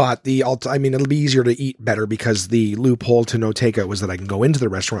 but it'll be easier to eat better because the loophole to no takeout was that I can go into the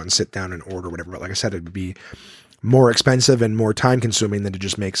restaurant and sit down and order whatever. But like I said, it would be more expensive and more time consuming than to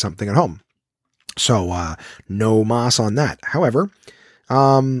just make something at home. So, no mas on that. However,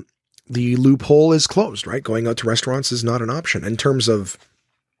 the loophole is closed, right? Going out to restaurants is not an option in terms of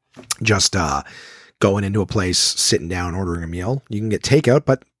just, going into a place, sitting down, ordering a meal. You can get takeout,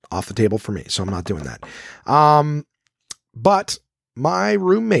 but off the table for me. So I'm not doing that. But my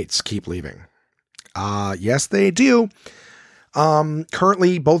roommates keep leaving. Yes, they do.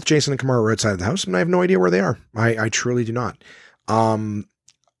 Currently both Jason and Kamara are outside of the house and I have no idea where they are. I truly do not. I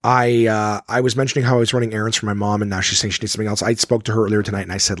was mentioning how I was running errands for my mom and now she's saying she needs something else. I spoke to her earlier tonight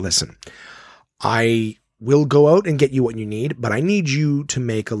and I said, listen, I will go out and get you what you need, but I need you to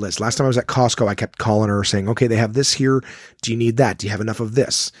make a list. Last time I was at Costco, I kept calling her saying, okay, they have this here. Do you need that? Do you have enough of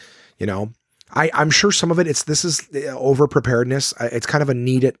this? I'm sure some of it, this is over preparedness. It's kind of a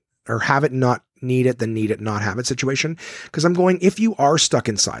need it or have it, not need it, then need it, not have it situation. Cause I'm going, if you are stuck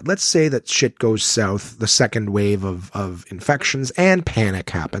inside, let's say that shit goes south, the second wave of infections and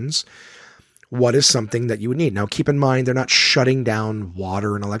panic happens. What is something that you would need? Now keep in mind, they're not shutting down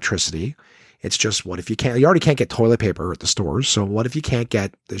water and electricity. It's just, what if you already can't get toilet paper at the stores. So what if you can't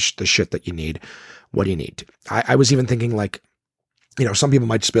get the shit that you need? What do you need? I was even thinking some people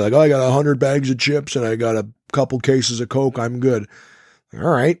might just be like, oh, I got 100 bags of chips and I got a couple cases of Coke. I'm good. All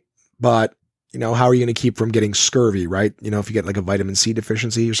right. But how are you going to keep from getting scurvy, right? If you get like a vitamin C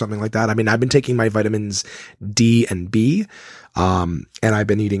deficiency or something like that. I mean, I've been taking my vitamins D and B, and I've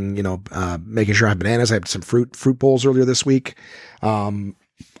been eating, making sure I have bananas. I had some fruit bowls earlier this week.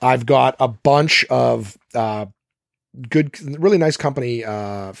 I've got a bunch of good, really nice company,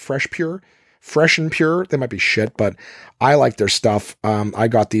 Fresh and Pure. They might be shit, but I like their stuff. I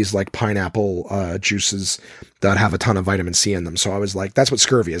got these like pineapple juices that have a ton of vitamin C in them. So I was like, that's what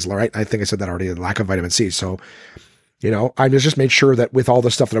scurvy is, right? I think I said that already, the lack of vitamin C. So, I just made sure that with all the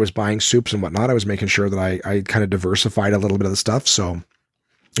stuff that I was buying, soups and whatnot, I was making sure that I kind of diversified a little bit of the stuff. So,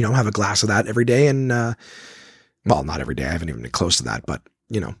 have a glass of that every day. And, well, not every day. I haven't even been close to that, but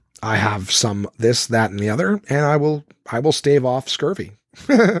I have some this, that, and the other, and I will stave off scurvy.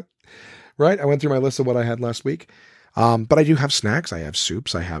 Right? I went through my list of what I had last week. But I do have snacks. I have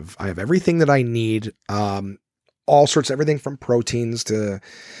soups. I have everything that I need. All sorts of everything from proteins to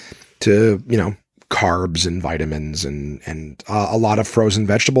carbs and vitamins and a lot of frozen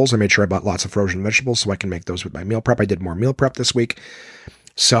vegetables. I made sure I bought lots of frozen vegetables so I can make those with my meal prep. I did more meal prep this week.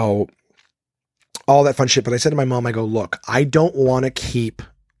 So all that fun shit. But I said to my mom, I go, look, I don't want to keep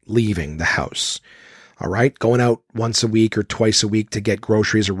leaving the house. All right. Going out once a week or twice a week to get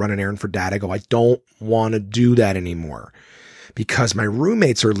groceries or run an errand for dad. I go, I don't want to do that anymore because my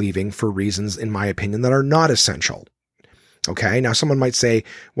roommates are leaving for reasons, in my opinion, that are not essential. Okay. Now someone might say,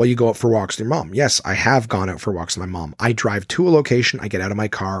 well, you go out for walks with your mom. Yes, I have gone out for walks with my mom. I drive to a location. I get out of my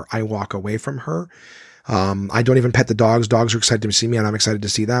car. I walk away from her. I don't even pet the dogs. Dogs are excited to see me and I'm excited to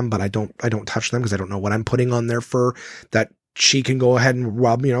see them, but I don't touch them because I don't know what I'm putting on their fur that she can go ahead and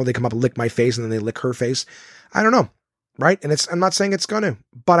rub, they come up and lick my face and then they lick her face. I don't know. right? And I'm not saying it's going to,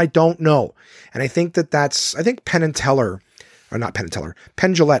 but I don't know. And I think I think Penn and Teller, or not Penn and Teller,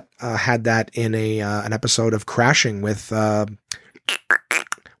 Penn Jillette had that in an episode of Crashing with,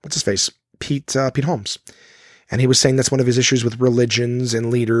 what's his face? Pete Holmes. And he was saying that's one of his issues with religions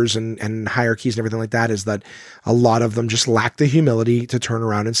and leaders and hierarchies and everything like that, is that a lot of them just lack the humility to turn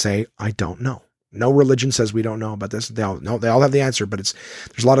around and say, I don't know. No religion says we don't know about this. They all have the answer, but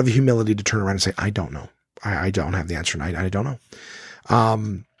there's a lot of humility to turn around and say, I don't know. I don't have the answer, and I don't know.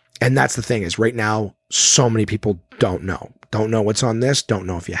 And that's the thing, is right now, so many people don't know what's on this, don't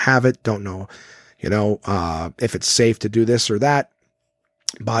know if you have it, don't know, if it's safe to do this or that.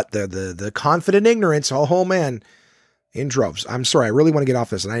 But the confident ignorance, oh man, in droves. I'm sorry, I really want to get off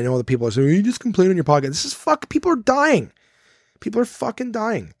this. And I know that people are saying, you just complain on your podcast. This is people are dying. People are fucking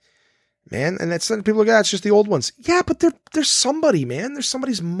dying, man. And that's people it's just the old ones. Yeah, but there's somebody, man. There's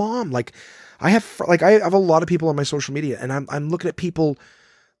somebody's mom. I have a lot of people on my social media, and I'm looking at people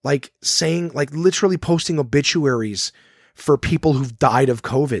saying, literally posting obituaries for people who've died of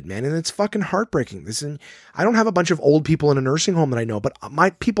COVID, man. And it's fucking heartbreaking. I don't have a bunch of old people in a nursing home that I know, but my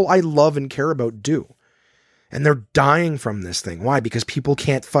people I love and care about do. And they're dying from this thing. Why? Because people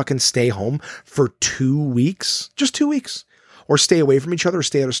can't fucking stay home for 2 weeks, just 2 weeks, or stay away from each other, or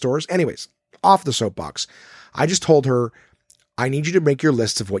stay out of stores. Anyways, off the soapbox. I just told her, I need you to make your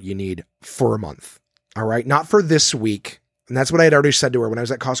lists of what you need for a month. All right. Not for this week. And that's what I had already said to her when I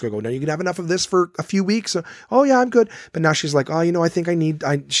was at Costco. I go, no, you can have enough of this for a few weeks. Oh yeah, I'm good. But now she's like, oh, I think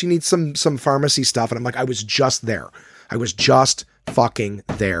she needs some pharmacy stuff. And I'm like, I was just there. I was just fucking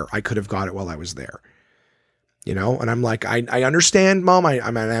there. I could have got it while I was there. And I'm like, I understand, Mom.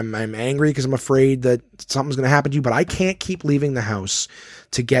 I'm angry because I'm afraid that something's going to happen to you, but I can't keep leaving the house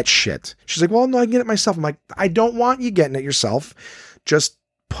to get shit. She's like, well, no, I can get it myself. I'm like, I don't want you getting it yourself. Just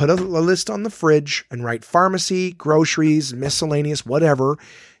put a list on the fridge and write pharmacy, groceries, miscellaneous, whatever.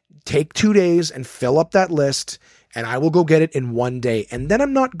 Take 2 days and fill up that list, and I will go get it in 1 day. And then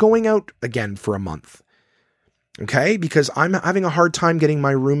I'm not going out again for a month. Okay? Because I'm having a hard time getting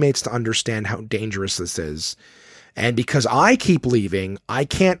my roommates to understand how dangerous this is. And because I keep leaving, I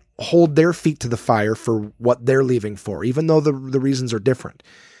can't hold their feet to the fire for what they're leaving for, even though the reasons are different.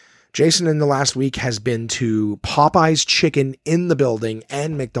 Jason in the last week has been to Popeye's Chicken in the building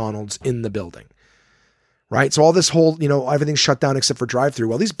and McDonald's in the building, right? So all this whole, everything's shut down except for drive-through.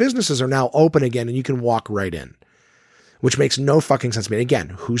 Well, these businesses are now open again and you can walk right in, which makes no fucking sense to me. Again,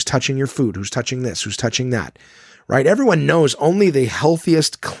 who's touching your food? Who's touching this? Who's touching that? Right? Everyone knows only the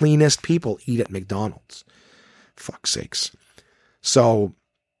healthiest, cleanest people eat at McDonald's. Fuck's sakes. So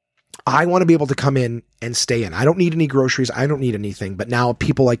I want to be able to come in and stay in. I don't need any groceries. I don't need anything. But now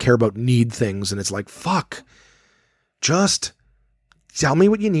people I care about need things. And it's like, fuck, just tell me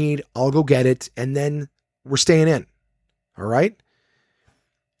what you need. I'll go get it. And then we're staying in. All right.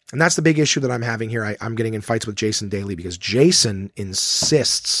 And that's the big issue that I'm having here. I'm getting in fights with Jason daily because Jason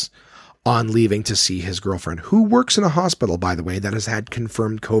insists on leaving to see his girlfriend, who works in a hospital, by the way, that has had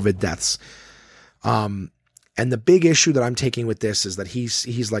confirmed COVID deaths. And the big issue that I'm taking with this is that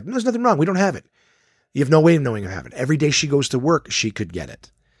he's like, no, there's nothing wrong. We don't have it. You have no way of knowing I have it. Every day she goes to work, she could get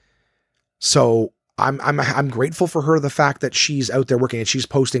it. So I'm grateful for her, the fact that she's out there working and she's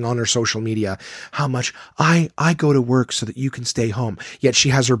posting on her social media how much I go to work so that you can stay home. Yet she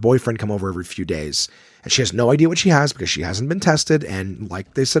has her boyfriend come over every few days and she has no idea what she has because she hasn't been tested. And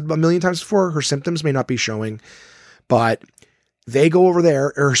like they said a million times before, her symptoms may not be showing, but he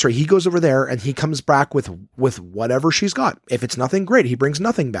goes over there and he comes back with whatever she's got. If it's nothing, great. He brings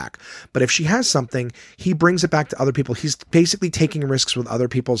nothing back. But if she has something, he brings it back to other people. He's basically taking risks with other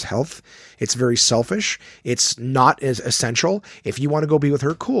people's health. It's very selfish. It's not as essential. If you want to go be with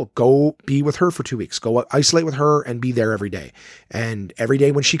her, cool. Go be with her for 2 weeks. Go isolate with her and be there every day. And every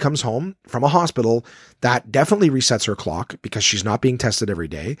day when she comes home from a hospital, that definitely resets her clock because she's not being tested every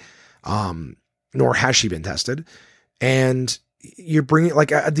day. Nor has she been tested. And you're bringing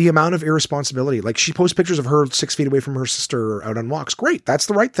the amount of irresponsibility. Like she posts pictures of her 6 feet away from her sister out on walks. Great. That's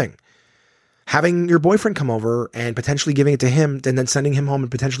the right thing. Having your boyfriend come over and potentially giving it to him and then sending him home and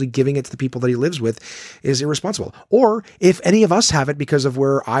potentially giving it to the people that he lives with is irresponsible. Or if any of us have it because of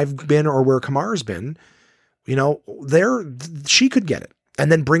where I've been or where Kamar's been, she could get it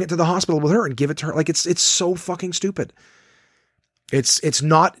and then bring it to the hospital with her and give it to her. Like it's so fucking stupid. It's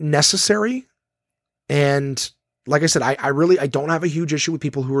not necessary. And like I said, I don't have a huge issue with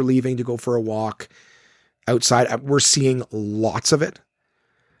people who are leaving to go for a walk outside. We're seeing lots of it,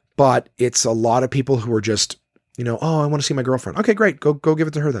 but it's a lot of people who are just, oh, I want to see my girlfriend. Okay, great. Go give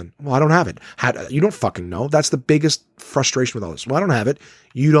it to her then. Well, I don't have it. You don't fucking know. That's the biggest frustration with all this. Well, I don't have it.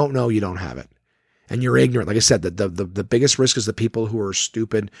 You don't know you don't have it. and you're ignorant. Like I said, the biggest risk is the people who are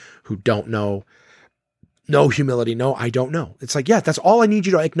stupid, who don't know, no humility. No, I don't know. It's like, yeah, that's all I need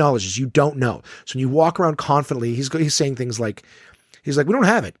you to acknowledge is you don't know. So when you walk around confidently, he's saying things like, we don't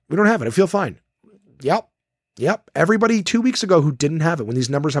have it. We don't have it. I feel fine. Yep. Everybody 2 weeks ago who didn't have it, when these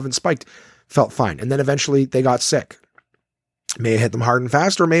numbers haven't spiked, felt fine. And then eventually they got sick. May have hit them hard and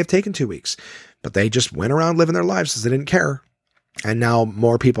fast, or may have taken 2 weeks, but they just went around living their lives because they didn't care. And now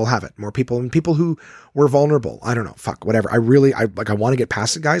more people have it. More people, and people who were vulnerable. I don't know. Fuck, whatever. I want to get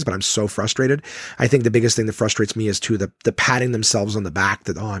past it, guys, but I'm so frustrated. I think the biggest thing that frustrates me is the patting themselves on the back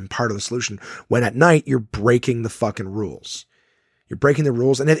that, I'm part of the solution. When at night, you're breaking the fucking rules. You're breaking the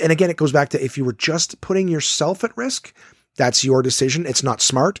rules. And again, it goes back to, if you were just putting yourself at risk, that's your decision. It's not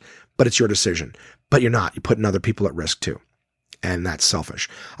smart, but it's your decision. But you're not. You're putting other people at risk too. And that's selfish.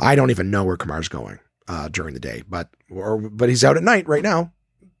 I don't even know where Kamar's going during the day, but he's out at night right now.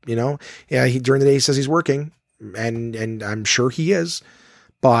 Yeah, during the day he says he's working, and I'm sure he is.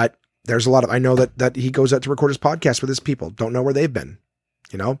 But there's a lot of, I know that he goes out to record his podcast with his people. Don't know where they've been.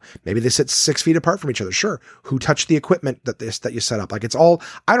 Maybe they sit 6 feet apart from each other. Sure. Who touched the equipment that you set up? Like, it's all,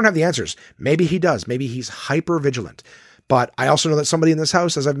 I don't have the answers. Maybe he does. Maybe he's hyper vigilant. But I also know that somebody in this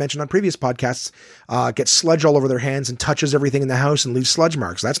house, as I've mentioned on previous podcasts, gets sludge all over their hands and touches everything in the house and leaves sludge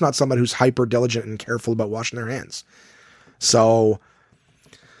marks. That's not somebody who's hyper diligent and careful about washing their hands. So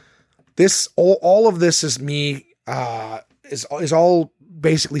all of this is me, is all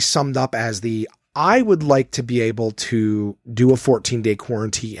basically summed up as I would like to be able to do a 14-day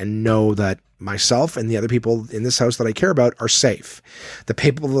quarantine and know that myself and the other people in this house that I care about are safe. The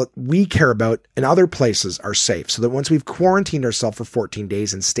people that we care about in other places are safe. So that once we've quarantined ourselves for 14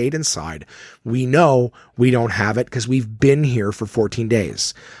 days and stayed inside, we know we don't have it because we've been here for 14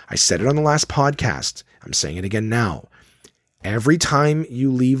 days. I said it on the last podcast. I'm saying it again now. Every time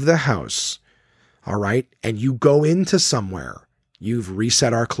you leave the house, all right, and you go into somewhere, you've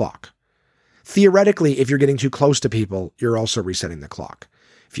reset our clock. Theoretically, if you're getting too close to people, you're also resetting the clock.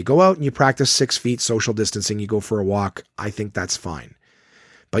 If you go out and you practice 6 feet social distancing, you go for a walk, I think that's fine.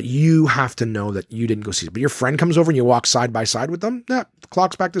 But you have to know that you didn't go see it. But your friend comes over and you walk side by side with them, the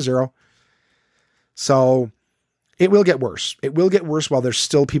clock's back to zero. So it will get worse. It will get worse while there's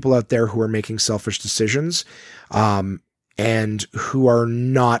still people out there who are making selfish decisions, and who are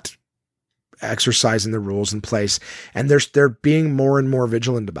not exercising the rules in place. And they're being more and more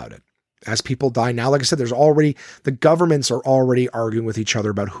vigilant about it. As people die now, like I said, the governments are already arguing with each other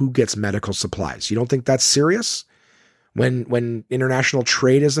about who gets medical supplies. You don't think that's serious when international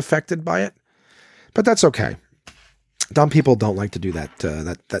trade is affected by it? But that's okay. Dumb people don't like to do that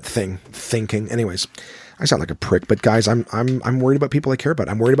thinking. Anyways, I sound like a prick, but guys, I'm worried about people I care about.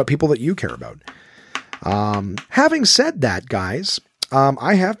 I'm worried about people that you care about. Having said that, guys,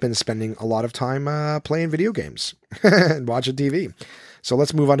 I have been spending a lot of time playing video games and watching TV. So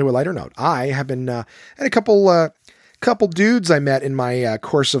let's move on to a lighter note. I have been had a couple dudes I met in my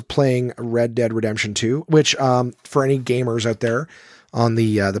course of playing Red Dead Redemption 2, which for any gamers out there on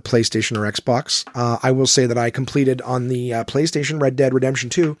the PlayStation or Xbox, I will say that I completed on the PlayStation Red Dead Redemption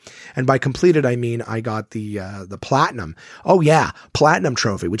 2, and by completed I mean I got the platinum. Oh yeah, platinum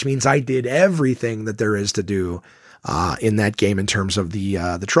trophy, which means I did everything that there is to do in that game in terms of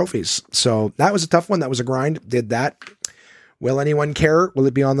the trophies. So that was a tough one. That was a grind. Did that. Will anyone care? Will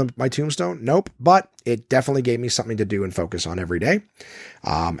it be on my tombstone? Nope. But it definitely gave me something to do and focus on every day.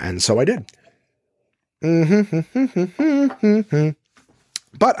 And so I did.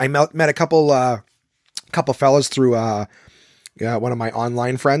 But I met a couple fellas through one of my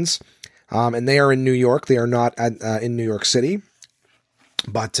online friends. And they are in New York. They are not in New York City.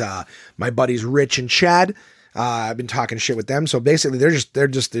 But my buddies Rich and Chad, I've been talking shit with them. So basically they're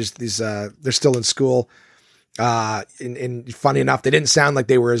still in school. And funny enough, they didn't sound like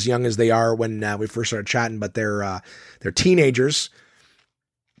they were as young as they are when we first started chatting, but they're teenagers,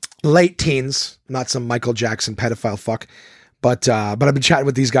 late teens, not some Michael Jackson pedophile fuck. But I've been chatting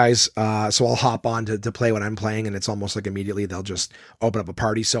with these guys, so I'll hop on to play what I'm playing, and it's almost like immediately they'll just open up a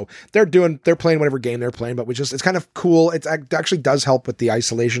party. So they're playing whatever game they're playing, but it's kind of cool. It actually does help with the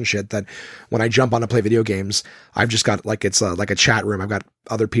isolation shit that when I jump on to play video games, I've just got like a chat room. I've got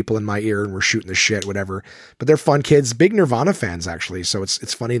other people in my ear and we're shooting the shit, whatever. But they're fun kids, big Nirvana fans actually. So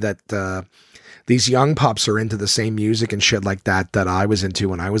it's funny that these young pups are into the same music and shit like that I was into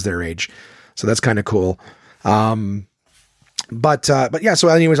when I was their age. So that's kind of cool. But yeah, so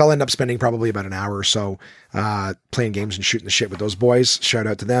anyways, I'll end up spending probably about an hour or so, playing games and shooting the shit with those boys. Shout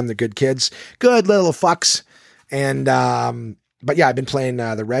out to them. They're good kids, good little fucks. And, but yeah, I've been playing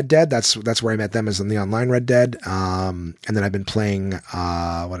the Red Dead. That's where I met them, is in the online Red Dead. And then I've been playing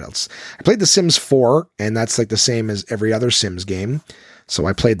what else? I played The Sims 4, and that's like the same as every other Sims game. So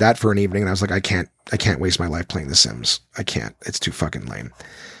I played that for an evening, and I was like, I can't waste my life playing The Sims. I can't. It's too fucking lame.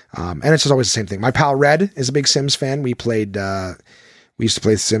 And it's just always the same thing. My pal Red is a big Sims fan. We played. We used to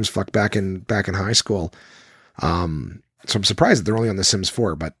play Sims back in high school. So I'm surprised that they're only on The Sims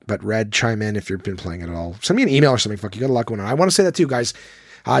 4, but Red, chime in if you've been playing it at all. Send me an email or something. Fuck, you got a lot going on. I want to say that too, guys.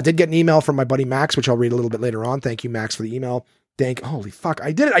 I did get an email from my buddy Max, which I'll read a little bit later on. Thank you, Max, for the email. Holy fuck.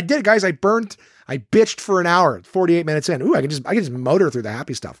 I did it, guys. I bitched for an hour, 48 minutes in. Ooh, I can just motor through the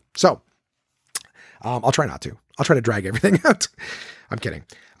happy stuff. So, I'll try not to. I'll try to drag everything out. I'm kidding.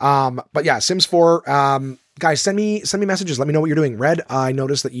 But yeah, Sims 4, guys, send me messages. Let me know what you're doing. Red, I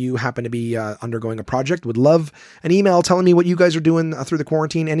noticed that you happen to be undergoing a project. Would love an email telling me what you guys are doing through the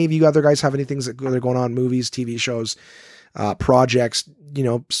quarantine. Any of you other guys have any things that are going on, movies, TV shows, projects,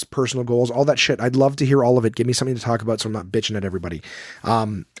 personal goals, all that shit. I'd love to hear all of it. Give me something to talk about so I'm not bitching at everybody.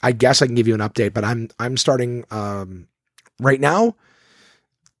 I guess I can give you an update, but I'm starting right now.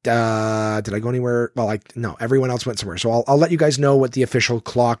 Did I go anywhere? Well, no, everyone else went somewhere. So I'll let you guys know what the official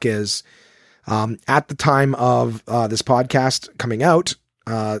clock is. At the time of this podcast coming out,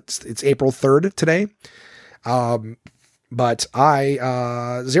 it's April 3rd today. But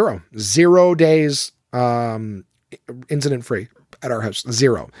I 0 days incident free at our house.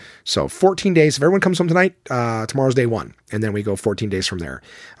 0. So 14 days. If everyone comes home tonight, tomorrow's day 1, and then we go 14 days from there.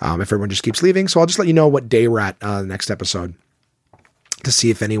 If everyone just keeps leaving, so I'll just let you know what day we're at the next episode to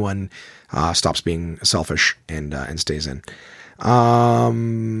see if anyone stops being selfish and stays in. Hey,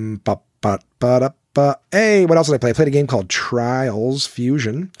 what else did I play? I played a game called Trials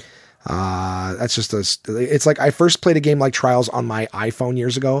Fusion. That's just it's like I first played a game like Trials on my iPhone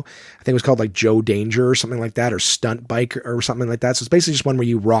years ago. I think it was called like Joe Danger or something like that, or Stunt Bike or something like that. So it's basically just one where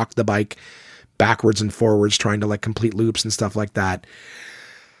you rock the bike backwards and forwards, trying to like complete loops and stuff like that.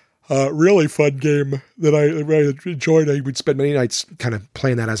 Really fun game that I enjoyed. I would spend many nights kind of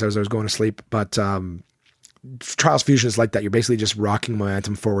playing that as I was going to sleep. But Trials Fusion is like that. You're basically just rocking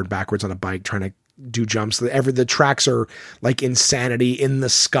momentum forward, backwards on a bike, trying to do jumps. The tracks are like insanity in the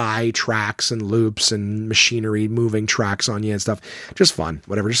sky tracks and loops and machinery moving tracks on you and stuff. Just fun,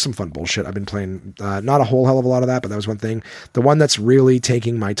 whatever. Just some fun bullshit. I've been playing not a whole hell of a lot of that, but that was one thing. The one that's really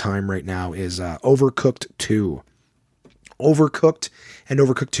taking my time right now is Overcooked 2. Overcooked and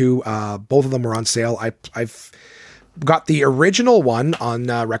Overcooked 2, both of them were on sale. I've got the original one on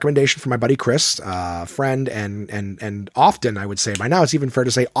recommendation from my buddy Chris, friend and often, I would say, by now it's even fair to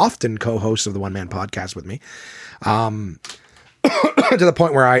say often co-host of the One Man Podcast with me. To the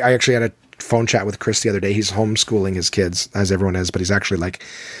point where I actually had a phone chat with Chris the other day. He's homeschooling his kids, as everyone is, but he's actually like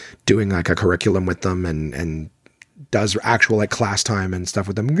doing like a curriculum with them and does actual like class time and stuff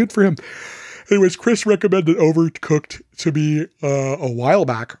with them. Good for him. Anyways, Chris recommended Overcooked to me a while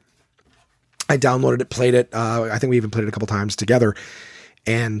back. I downloaded it, played it. I think we even played it a couple times together.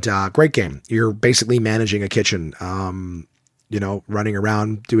 And great game. You're basically managing a kitchen, running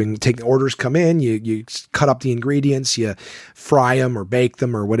around, taking orders come in. You cut up the ingredients, you fry them or bake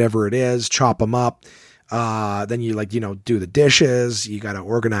them or whatever it is, chop them up. Then you do the dishes. You got to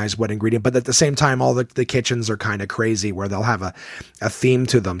organize what ingredient, but at the same time, all the kitchens are kind of crazy where they'll have a theme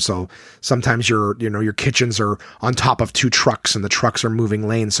to them. So sometimes your kitchens are on top of 2 trucks and the trucks are moving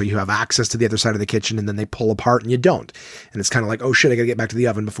lanes. So you have access to the other side of the kitchen and then they pull apart and you don't. And it's kind of like, oh shit, I gotta get back to the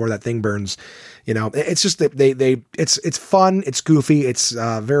oven before that thing burns. It's just, it's fun. It's goofy. It's,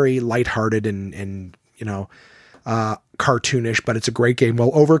 very lighthearted and cartoonish, but it's a great game.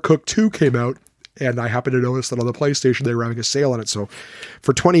 Well, Overcooked 2 came out. And I happened to notice that on the PlayStation, they were having a sale on it. So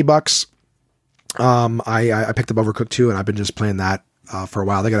for $20, I picked up Overcooked 2 and I've been just playing that, for a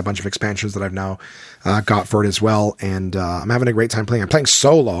while. They got a bunch of expansions that I've now, got for it as well. And, I'm having a great time playing. I'm playing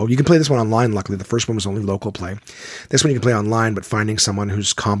solo. You can play this one online. Luckily, the first one was only local play. This one you can play online, but finding someone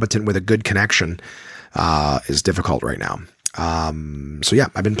who's competent with a good connection, is difficult right now. So yeah,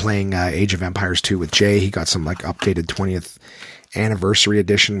 I've been playing, Age of Empires 2 with Jay. He got some like updated 20th anniversary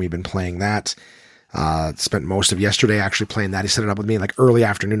edition. We've been playing that. Spent most of yesterday actually playing that. He set it up with me like early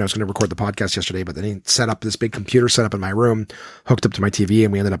afternoon. I was going to record the podcast yesterday, but then he set up this big computer set up in my room, hooked up to my TV,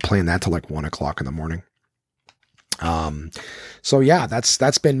 and we ended up playing that till like 1:00 in the morning. So yeah,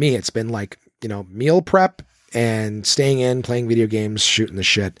 that's been me. It's been like, meal prep and staying in, playing video games, shooting the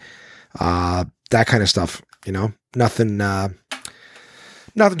shit, that kind of stuff, nothing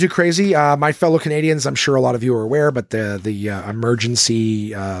too crazy. My fellow Canadians, I'm sure a lot of you are aware, but the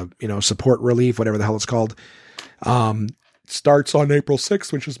emergency, support relief, whatever the hell it's called, starts on April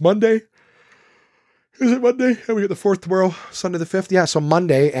 6th, which is Monday. Is it Monday? And we got the 4th tomorrow, Sunday the 5th. Yeah, so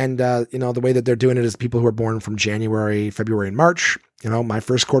Monday. And, the way that they're doing it is people who are born from January, February, and March, my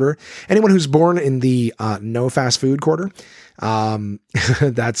first quarter. Anyone who's born in the no fast food quarter,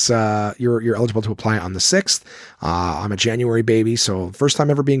 that's you're eligible to apply on the 6th. I'm a January baby, so first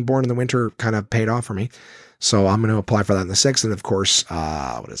time ever being born in the winter kind of paid off for me. So I'm going to apply for that on the 6th. And of course,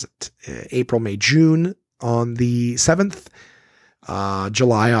 April, May, June on the 7th.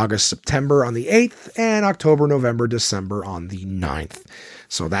 July, August, September on the 8th, and October, November, December on the 9th.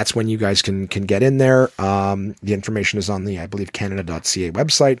 So that's when you guys can get in there. The information is on the, I believe, Canada.ca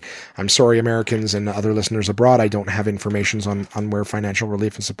website. I'm sorry, Americans and other listeners abroad, I don't have information on where financial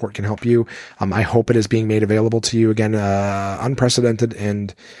relief and support can help you. I hope it is being made available to you. Again, unprecedented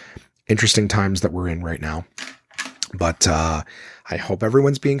and interesting times that we're in right now. But I hope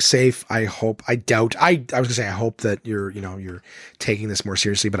everyone's being safe. I hope that you're taking this more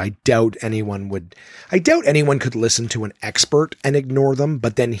seriously, but I doubt anyone could listen to an expert and ignore them,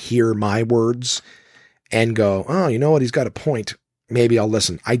 but then hear my words and go, oh, you know what? He's got a point. Maybe I'll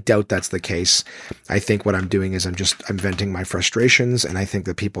listen. I doubt that's the case. I think what I'm doing is I'm venting my frustrations. And I think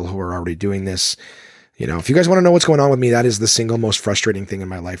the people who are already doing this, if you guys want to know what's going on with me, that is the single most frustrating thing in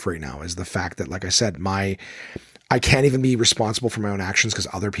my life right now, is the fact that, like I said, I can't even be responsible for my own actions because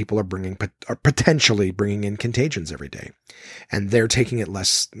other people are potentially bringing in contagions every day, and they're taking it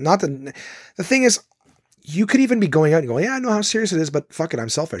less. The thing is, you could even be going out and going, yeah, I know how serious it is, but fuck it, I'm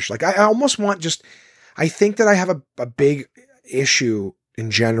selfish. Like I almost want I think that I have a big issue in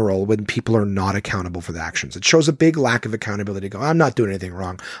general when people are not accountable for the actions. It shows a big lack of accountability. Go, I'm not doing anything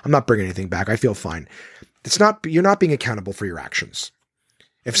wrong. I'm not bringing anything back. I feel fine. You're not being accountable for your actions.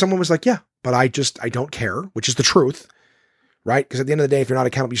 If someone was like, yeah, but I don't care, which is the truth, right? Because at the end of the day, if you're not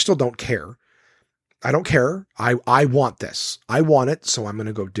accountable, you still don't care. I don't care. I want this. I want it, so I'm going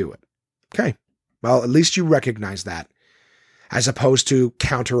to go do it. Okay. Well, at least you recognize that, as opposed to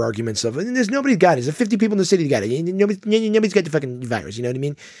counter arguments of, there's nobody's got it. There's 50 people in the city that got it. Nobody's got the fucking virus. You know what I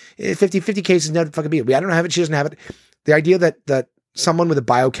mean? 50 cases, not fucking be. I don't have it. She doesn't have it. The idea that someone with a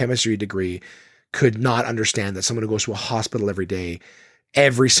biochemistry degree could not understand that someone who goes to a hospital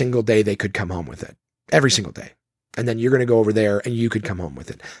every single day, they could come home with it. Every single day. And then you're going to go over there and you could come home with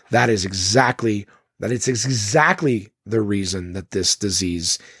it. It's exactly the reason that this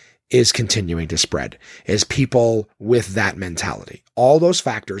disease is continuing to spread, is people with that mentality. All those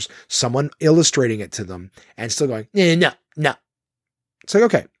factors, someone illustrating it to them and still going, no. It's like,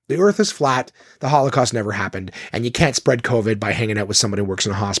 okay, the earth is flat. The Holocaust never happened. And you can't spread COVID by hanging out with someone who works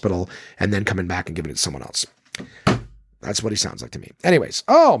in a hospital and then coming back and giving it to someone else. That's what he sounds like to me. Anyways,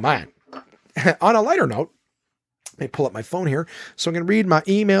 oh man. On a lighter note, let me pull up my phone here so I'm going to read my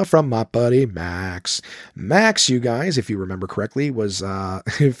email from my buddy Max. Max, you guys, if you remember correctly, was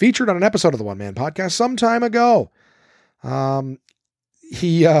featured on an episode of the One Man Podcast some time ago.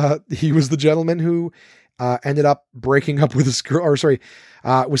 He was the gentleman who ended up breaking up with his girl,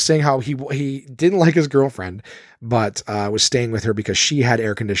 was saying how he didn't like his girlfriend, but was staying with her because she had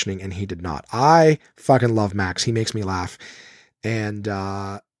air conditioning and he did not. I fucking love Max. He makes me laugh. And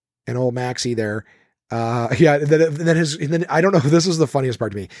old Maxie there, then I don't know. This was the funniest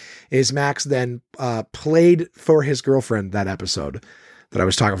part to me, is Max then played for his girlfriend that episode that I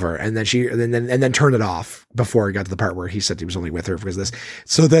was talking for her, and then turned it off before he got to the part where he said he was only with her because of this.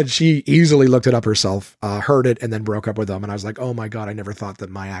 So then she easily looked it up herself, heard it, and then broke up with him. And I was like, oh my God, I never thought that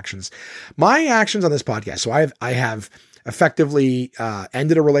my actions on this podcast. So I have effectively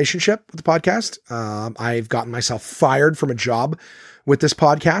ended a relationship with the podcast. I've gotten myself fired from a job with this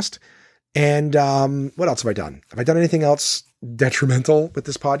podcast. And what else have I done? Have I done anything else detrimental with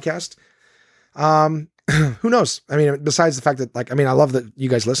this podcast? Who knows? I mean, besides the fact that, I love that you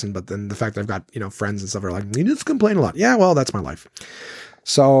guys listen, but then the fact that I've got, friends and stuff are like, you just complain a lot. Yeah, well, that's my life.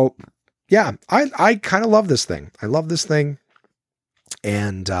 So yeah, I kind of love this thing. I love this thing.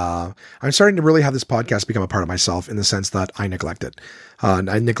 And I'm starting to really have this podcast become a part of myself in the sense that I neglect it.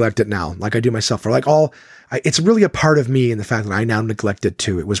 I neglect it now, like I do myself, it's really a part of me in the fact that I now neglect it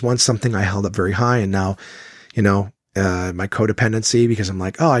too. It was once something I held up very high, and now, my codependency, because I'm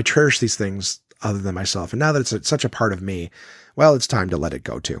like, oh, I cherish these things other than myself. And now that it's such a part of me, well, it's time to let it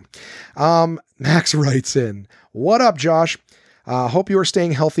go too. Max writes in, what up, Josh? Hope you are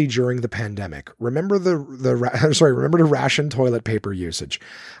staying healthy during the pandemic. Remember remember to ration toilet paper usage.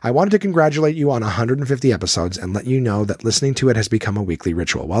 I wanted to congratulate you on 150 episodes and let you know that listening to it has become a weekly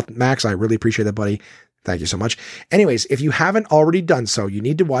ritual. Well, Max, I really appreciate that, buddy. Thank you so much. Anyways, if you haven't already done so, you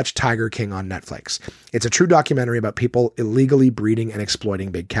need to watch Tiger King on Netflix. It's a true documentary about people illegally breeding and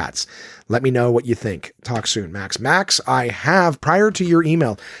exploiting big cats. Let me know what you think. Talk soon, Max. Max, I have, prior to your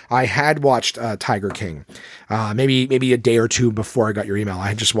email, I had watched Tiger King. Maybe a day or two before I got your email. I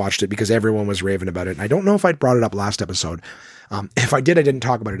had just watched it because everyone was raving about it. And I don't know if I'd brought it up last episode. If I did, I didn't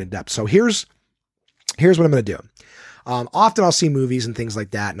talk about it in depth. So here's what I'm going to do. Often I'll see movies and things like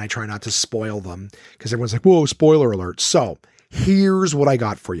that, and I try not to spoil them because everyone's like, whoa, spoiler alert. So here's what I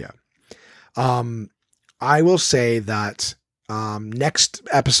got for you. I will say that next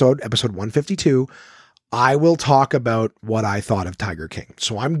episode 152, I will talk about what I thought of Tiger King.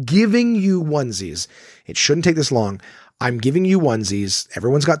 So I'm giving you onesies. It shouldn't take this long. I'm giving you onesies.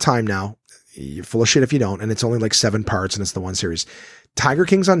 Everyone's got time now. You're full of shit if you don't. And it's only like 7 parts and it's the one series. Tiger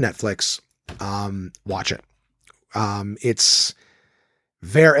King's on Netflix. Watch it. It's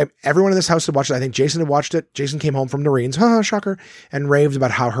everyone in this house had watched it. I think Jason had watched it. Jason came home from Noreen's, shocker, and raved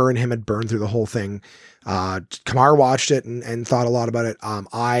about how her and him had burned through the whole thing. Kamar watched it and thought a lot about it.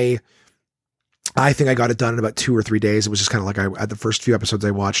 I think I got it done in about 2 or 3 days. It was just kind of like I had the first few episodes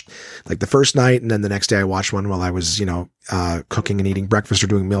I watched like the first night. And then the next day I watched one while I was, cooking and eating breakfast or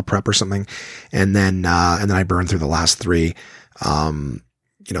doing meal prep or something. And then I burned through the last 3,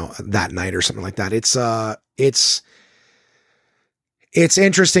 that night or something like that. It's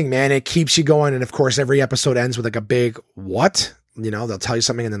interesting, man. It keeps you going. And of course, every episode ends with like a big, what? They'll tell you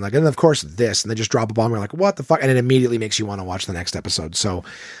something and then and of course this, and they just drop a bomb. You're like, what the fuck? And it immediately makes you want to watch the next episode. So,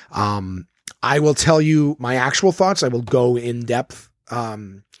 I will tell you my actual thoughts. I will go in depth.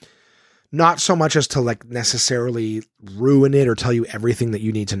 Not so much as to like necessarily ruin it or tell you everything that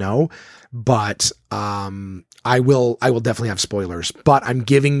you need to know, but, I will definitely have spoilers, but I'm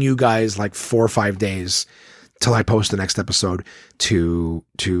giving you guys like 4 or 5 days till I post the next episode to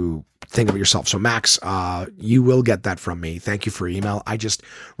think of it yourself. So Max, you will get that from me. Thank you for your email. I just,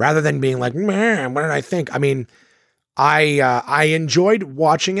 rather than being like, man, what did I think? I mean, I enjoyed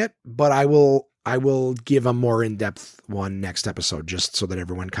watching it, but I will give a more in-depth one next episode just so that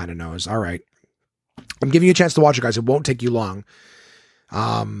everyone kind of knows. All right. I'm giving you a chance to watch it, guys. It won't take you long.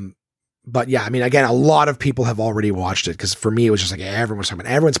 But yeah, I mean, again, a lot of people have already watched it because for me, it was just like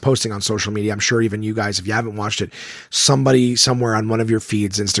everyone's posting on social media. I'm sure even you guys, if you haven't watched it, somebody somewhere on one of your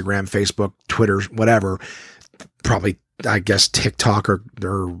feeds, Instagram, Facebook, Twitter, whatever, probably, I guess, TikTok or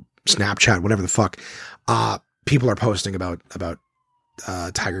Snapchat, whatever the fuck, people are posting about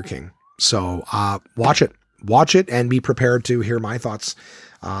Tiger King. So, watch it and be prepared to hear my thoughts,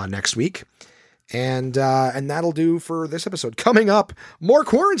 next week. And that'll do for this episode. Coming up, more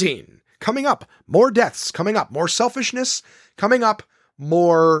quarantine. Coming up, more deaths. Coming up, more selfishness. Coming up,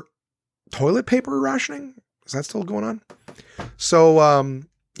 more toilet paper rationing. Is that still going on? So,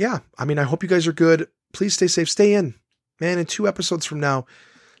 yeah, I mean, I hope you guys are good. Please stay safe. Stay in. Man, in 2 episodes from now,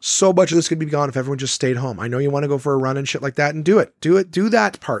 so much of this could be gone if everyone just stayed home. I know you want to go for a run and shit like that, and do it. Do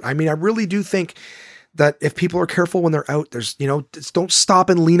that part. I mean, I really do think that if people are careful when they're out, there's, just don't stop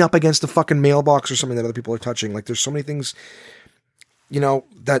and lean up against the fucking mailbox or something that other people are touching. Like, there's so many things,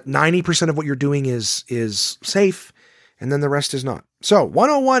 that 90% of what you're doing is safe, and then the rest is not. So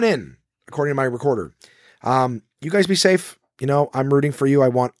 101 in, according to my recorder. You guys be safe. I'm rooting for you. I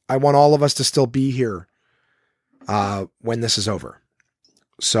want all of us to still be here, when this is over.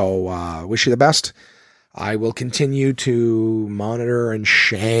 So, wish you the best. I will continue to monitor and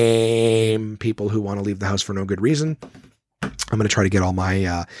shame people who want to leave the house for no good reason. I'm going to try to get all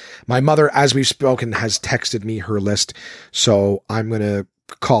my mother, as we've spoken, has texted me her list. So I'm going to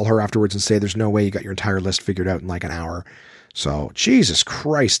call her afterwards and say, there's no way you got your entire list figured out in like an hour. So Jesus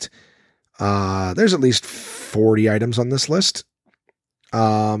Christ. There's at least 40 items on this list.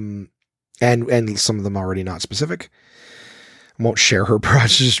 And some of them already not specific. I won't share her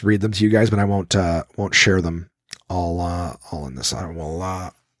projects, just read them to you guys, but I won't share them all in this. I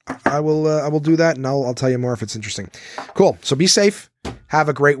will do that, and I'll tell you more if it's interesting. Cool. So be safe. Have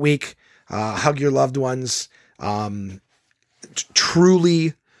a great week. Hug your loved ones.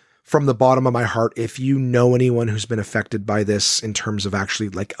 Truly, from the bottom of my heart, if you know anyone who's been affected by this in terms of actually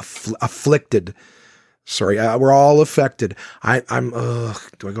like afflicted. Sorry, we're all affected. Do I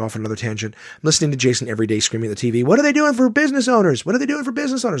go off on another tangent? I'm listening to Jason every day screaming at the TV. What are they doing for business owners? What are they doing for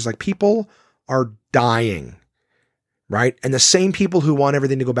business owners? Like, people are dying, right? And the same people who want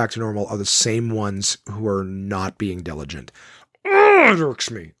everything to go back to normal are the same ones who are not being diligent. It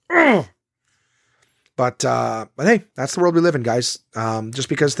irks me. But hey, that's the world we live in, guys. Just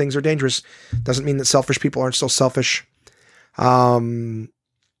because things are dangerous doesn't mean that selfish people aren't still selfish. Yeah.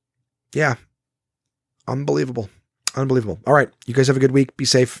 Unbelievable. Unbelievable. All right. You guys have a good week. Be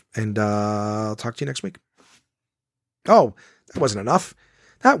safe. And I'll talk to you next week. Oh, that wasn't enough.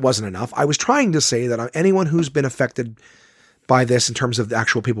 I was trying to say that anyone who's been affected by this in terms of the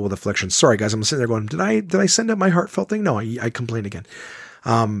actual people with afflictions. Sorry, guys. I'm sitting there going, did I send out my heartfelt thing? No, I complained again.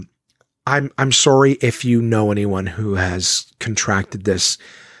 I'm sorry if you know anyone who has contracted this.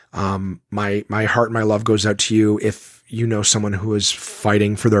 My heart and my love goes out to you if you know someone who is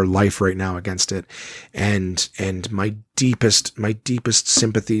fighting for their life right now against it. And my deepest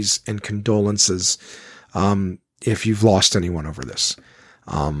sympathies and condolences, if you've lost anyone over this.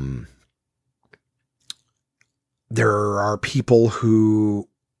 There are people who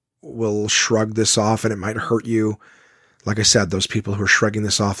will shrug this off and it might hurt you. Like I said, those people who are shrugging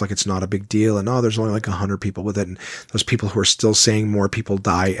this off like it's not a big deal and, there's only like 100 people with it. And those people who are still saying more people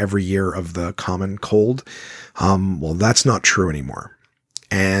die every year of the common cold. Well, that's not true anymore.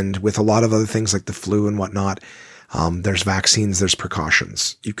 And with a lot of other things like the flu and whatnot, there's vaccines, there's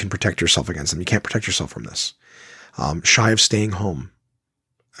precautions. You can protect yourself against them. You can't protect yourself from this. Shy of staying home.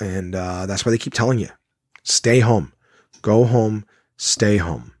 And that's why they keep telling you, stay home, go home, stay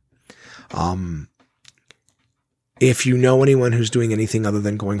home. If you know anyone who's doing anything other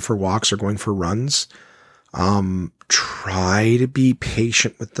than going for walks or going for runs, try to be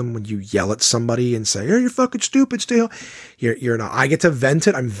patient with them when you yell at somebody and say, "Hey, you're fucking stupid, stay home." You're not. I get to vent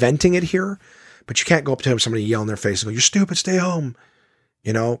it. I'm venting it here, but you can't go up to somebody, yell in their face and go, "You're stupid, stay home."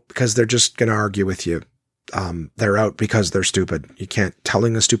 Because they're just going to argue with you. They're out because they're stupid. You can't.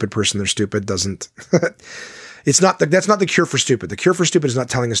 Telling a stupid person they're stupid doesn't. That's not the cure for stupid. The cure for stupid is not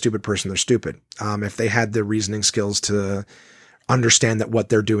telling a stupid person they're stupid. If they had the reasoning skills to understand that what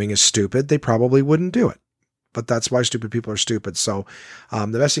they're doing is stupid, they probably wouldn't do it. But that's why stupid people are stupid. So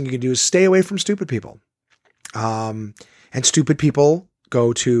the best thing you can do is stay away from stupid people. And stupid people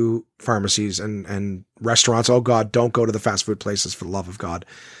go to pharmacies and restaurants. Oh God, don't go to the fast food places for the love of God.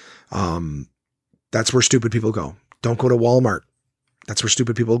 That's where stupid people go. Don't go to Walmart. That's where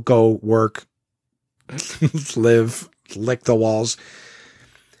stupid people go, work, live, lick the walls.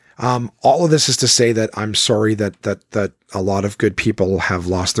 All of this is to say that I'm sorry that a lot of good people have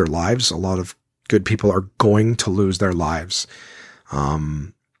lost their lives. A lot of good people are going to lose their lives.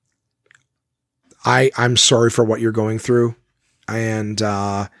 I'm sorry for what you're going through, and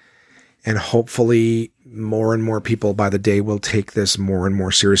hopefully more and more people by the day will take this more and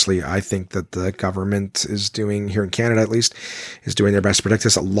more seriously. I think that the government is doing, here in Canada at least, is doing their best to protect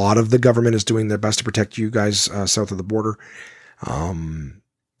us. A lot of the government is doing their best to protect you guys south of the border. I'm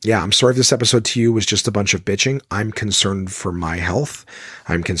sorry if this episode to you was just a bunch of bitching. I'm concerned for my health.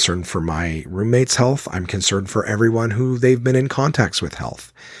 I'm concerned for my roommate's health. I'm concerned for everyone who they've been in contacts with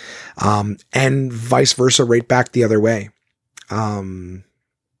health. And vice versa, right back the other way.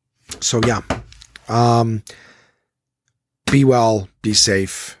 Be well, be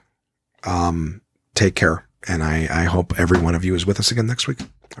safe, take care. And I hope every one of you is with us again next week.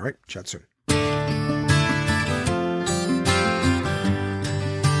 All right. Chat soon.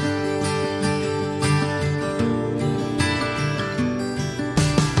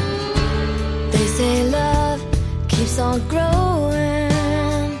 They say love keeps on growing.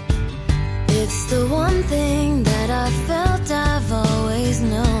 It's the one thing that I felt I've always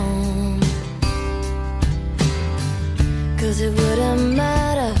known. 'Cause it wouldn't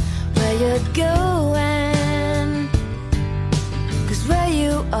matter where you're going, 'cause where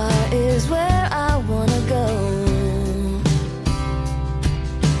you are is where I wanna go.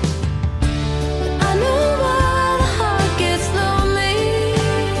 But I know why the heart gets lonely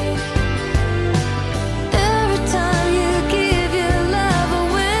every time you give your love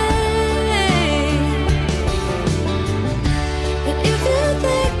away. And if you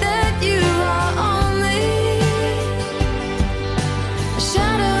think that you are only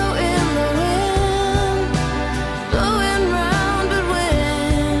shadow in the wind, blowing round, but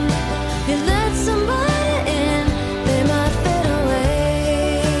when you let somebody in, they might fade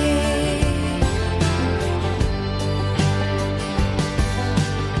away.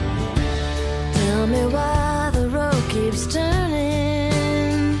 Tell me why the road keeps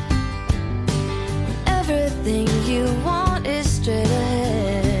turning, and everything you want is straight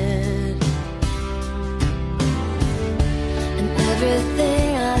ahead. And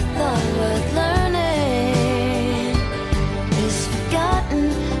everything I thought worth learning is forgotten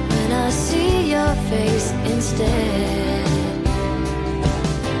when I see your face instead.